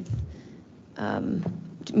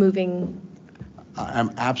moving?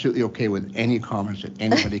 I'm absolutely okay with any comments that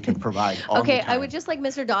anybody can provide. Okay, I would just like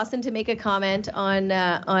Mr. Dawson to make a comment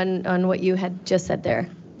on what you had just said there.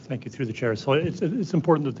 Thank you, through the chair. So it's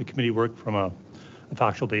important that the committee work from a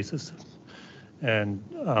factual basis, and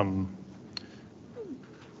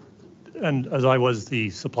as I was the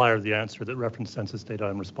supplier of the answer that referenced census data,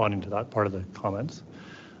 I'm responding to that part of the comments.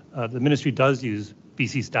 The ministry does use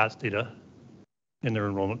BC stats data in their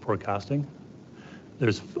enrollment forecasting.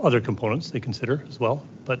 There's other components they consider as well,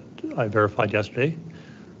 but I verified yesterday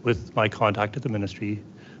with my contact at the ministry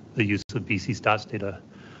the use of BC stats data.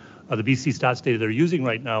 The BC stats data they're using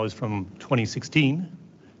right now is from 2016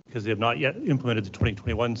 because they have not yet implemented the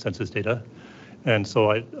 2021 census data. And so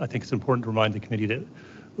I think it's important to remind the committee that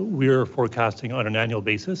we're forecasting on an annual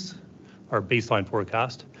basis, our baseline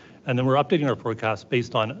forecast, and then we're updating our forecast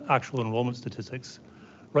based on actual enrollment statistics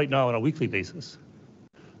right now on a weekly basis.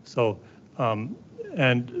 So,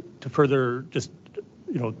 and to further just,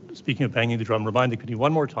 you know, speaking of banging the drum, remind the committee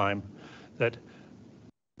one more time that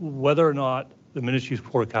whether or not the ministry's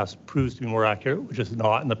forecast proves to be more accurate, which is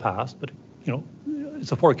not in the past, but, you know,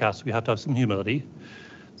 it's a forecast, so we have to have some humility,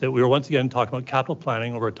 that we are once again talking about capital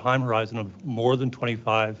planning over a time horizon of more than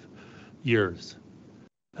 25 years.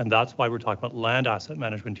 And that's why we're talking about land asset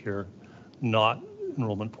management here, not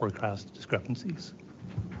enrollment forecast discrepancies.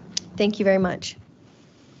 Thank you very much.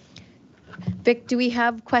 Vic, do we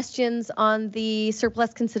have questions on the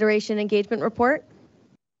surplus consideration engagement report?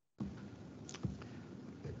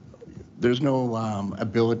 There's no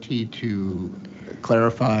ability to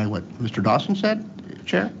clarify what Mr. Dawson said,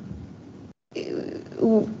 Chair?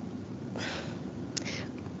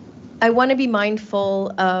 I want to be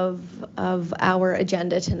mindful of our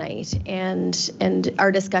agenda tonight and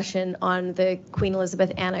our discussion on the Queen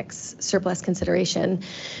Elizabeth Annex surplus consideration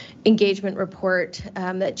engagement report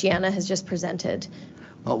that Gianna has just presented.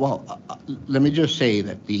 Well, let me just say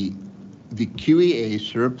that the QEA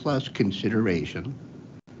surplus consideration,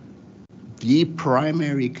 the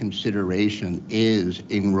primary consideration is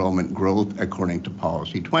enrollment growth according to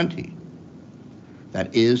Policy 20.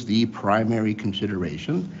 That is the primary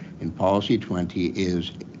consideration in Policy 20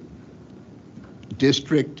 is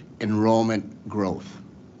district enrollment growth.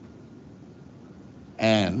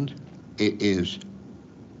 And it is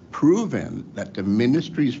proven that the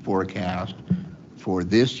ministry's forecast for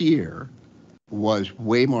this year was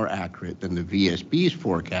way more accurate than the VSB's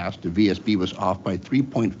forecast. The VSB was off by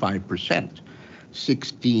 3.5%,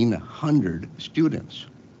 1,600 students.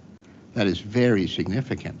 That is very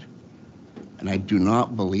significant. And I do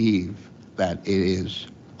not believe that it is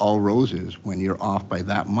all roses when you're off by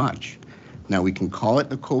that much. Now, we can call it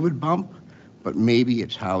the COVID bump, but maybe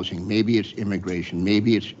it's housing, maybe it's immigration,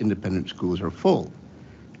 maybe it's independent schools are full.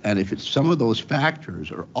 And if it's some of those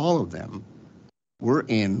factors or all of them, we're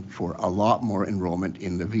in for a lot more enrollment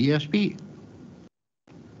in the VSB.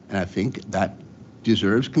 And I think that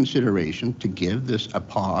deserves consideration to give this a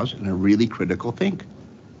pause and a really critical think.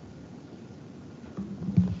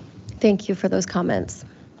 Thank you for those comments.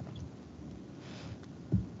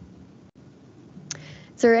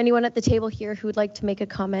 Is there anyone at the table here who would like to make a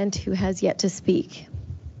comment who has yet to speak?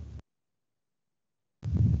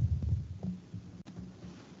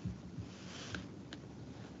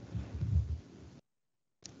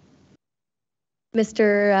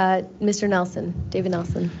 Mr. Nelson, David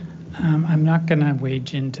Nelson. I'm not going to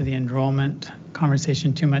wade into the enrollment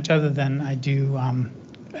conversation too much, other than I do,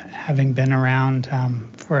 having been around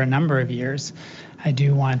for a number of years, I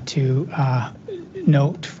do want to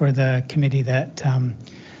note for the committee that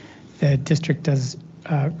the district does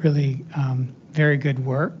really very good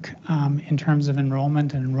work in terms of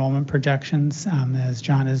enrollment and enrollment projections. As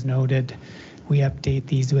John has noted, we update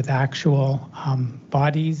these with actual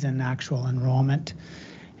bodies and actual enrollment.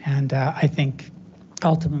 And I think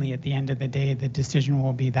ultimately at the end of the day, the decision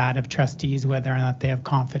will be that of trustees whether or not they have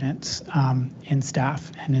confidence in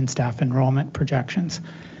staff and in staff enrollment projections.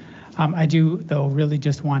 I do, though, really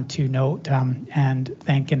just want to note and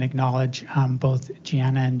thank and acknowledge both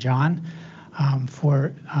Gianna and John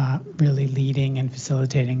for really leading and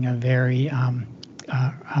facilitating a very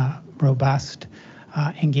robust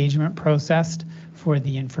engagement process for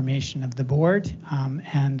the information of the board.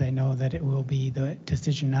 And I know that it will be the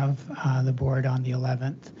decision of the board on the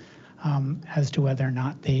 11th as to whether or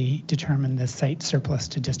not they determine the site surplus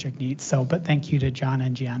to district needs. So, but thank you to John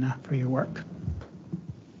and Gianna for your work.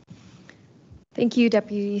 Thank you,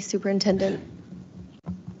 Deputy Superintendent.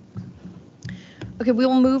 Okay, we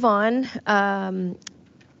will move on.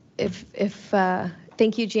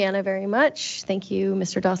 Thank you, Gianna, very much. Thank you,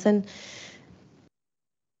 Mr. Dawson.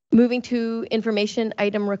 Moving to information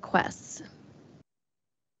item requests.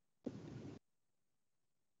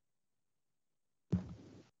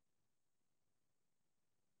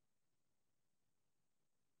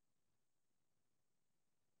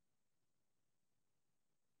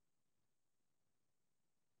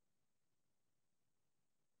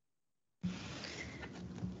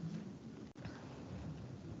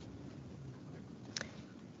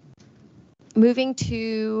 Moving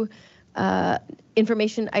to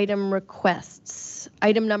information item requests.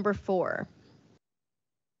 Item number 4.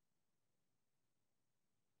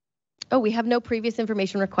 Oh, we have no previous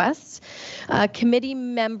information requests. Committee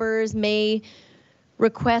members may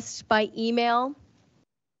request by email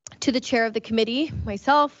to the chair of the committee,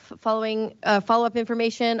 myself, following follow-up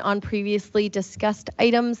information on previously discussed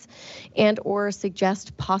items and or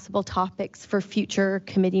suggest possible topics for future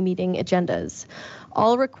committee meeting agendas.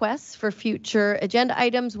 All requests for future agenda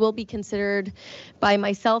items will be considered by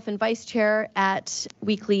myself and vice chair at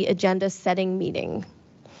weekly agenda setting meeting.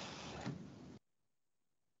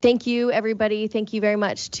 Thank you, everybody. Thank you very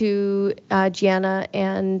much to Gianna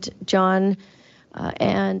and John.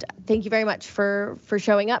 And thank you very much for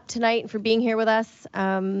showing up tonight and for being here with us.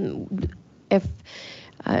 If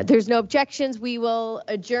there's no objections, we will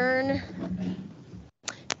adjourn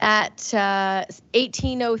at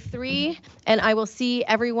 18:03, and I will see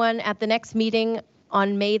everyone at the next meeting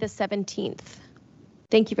on May the 17th.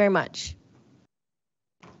 Thank you very much.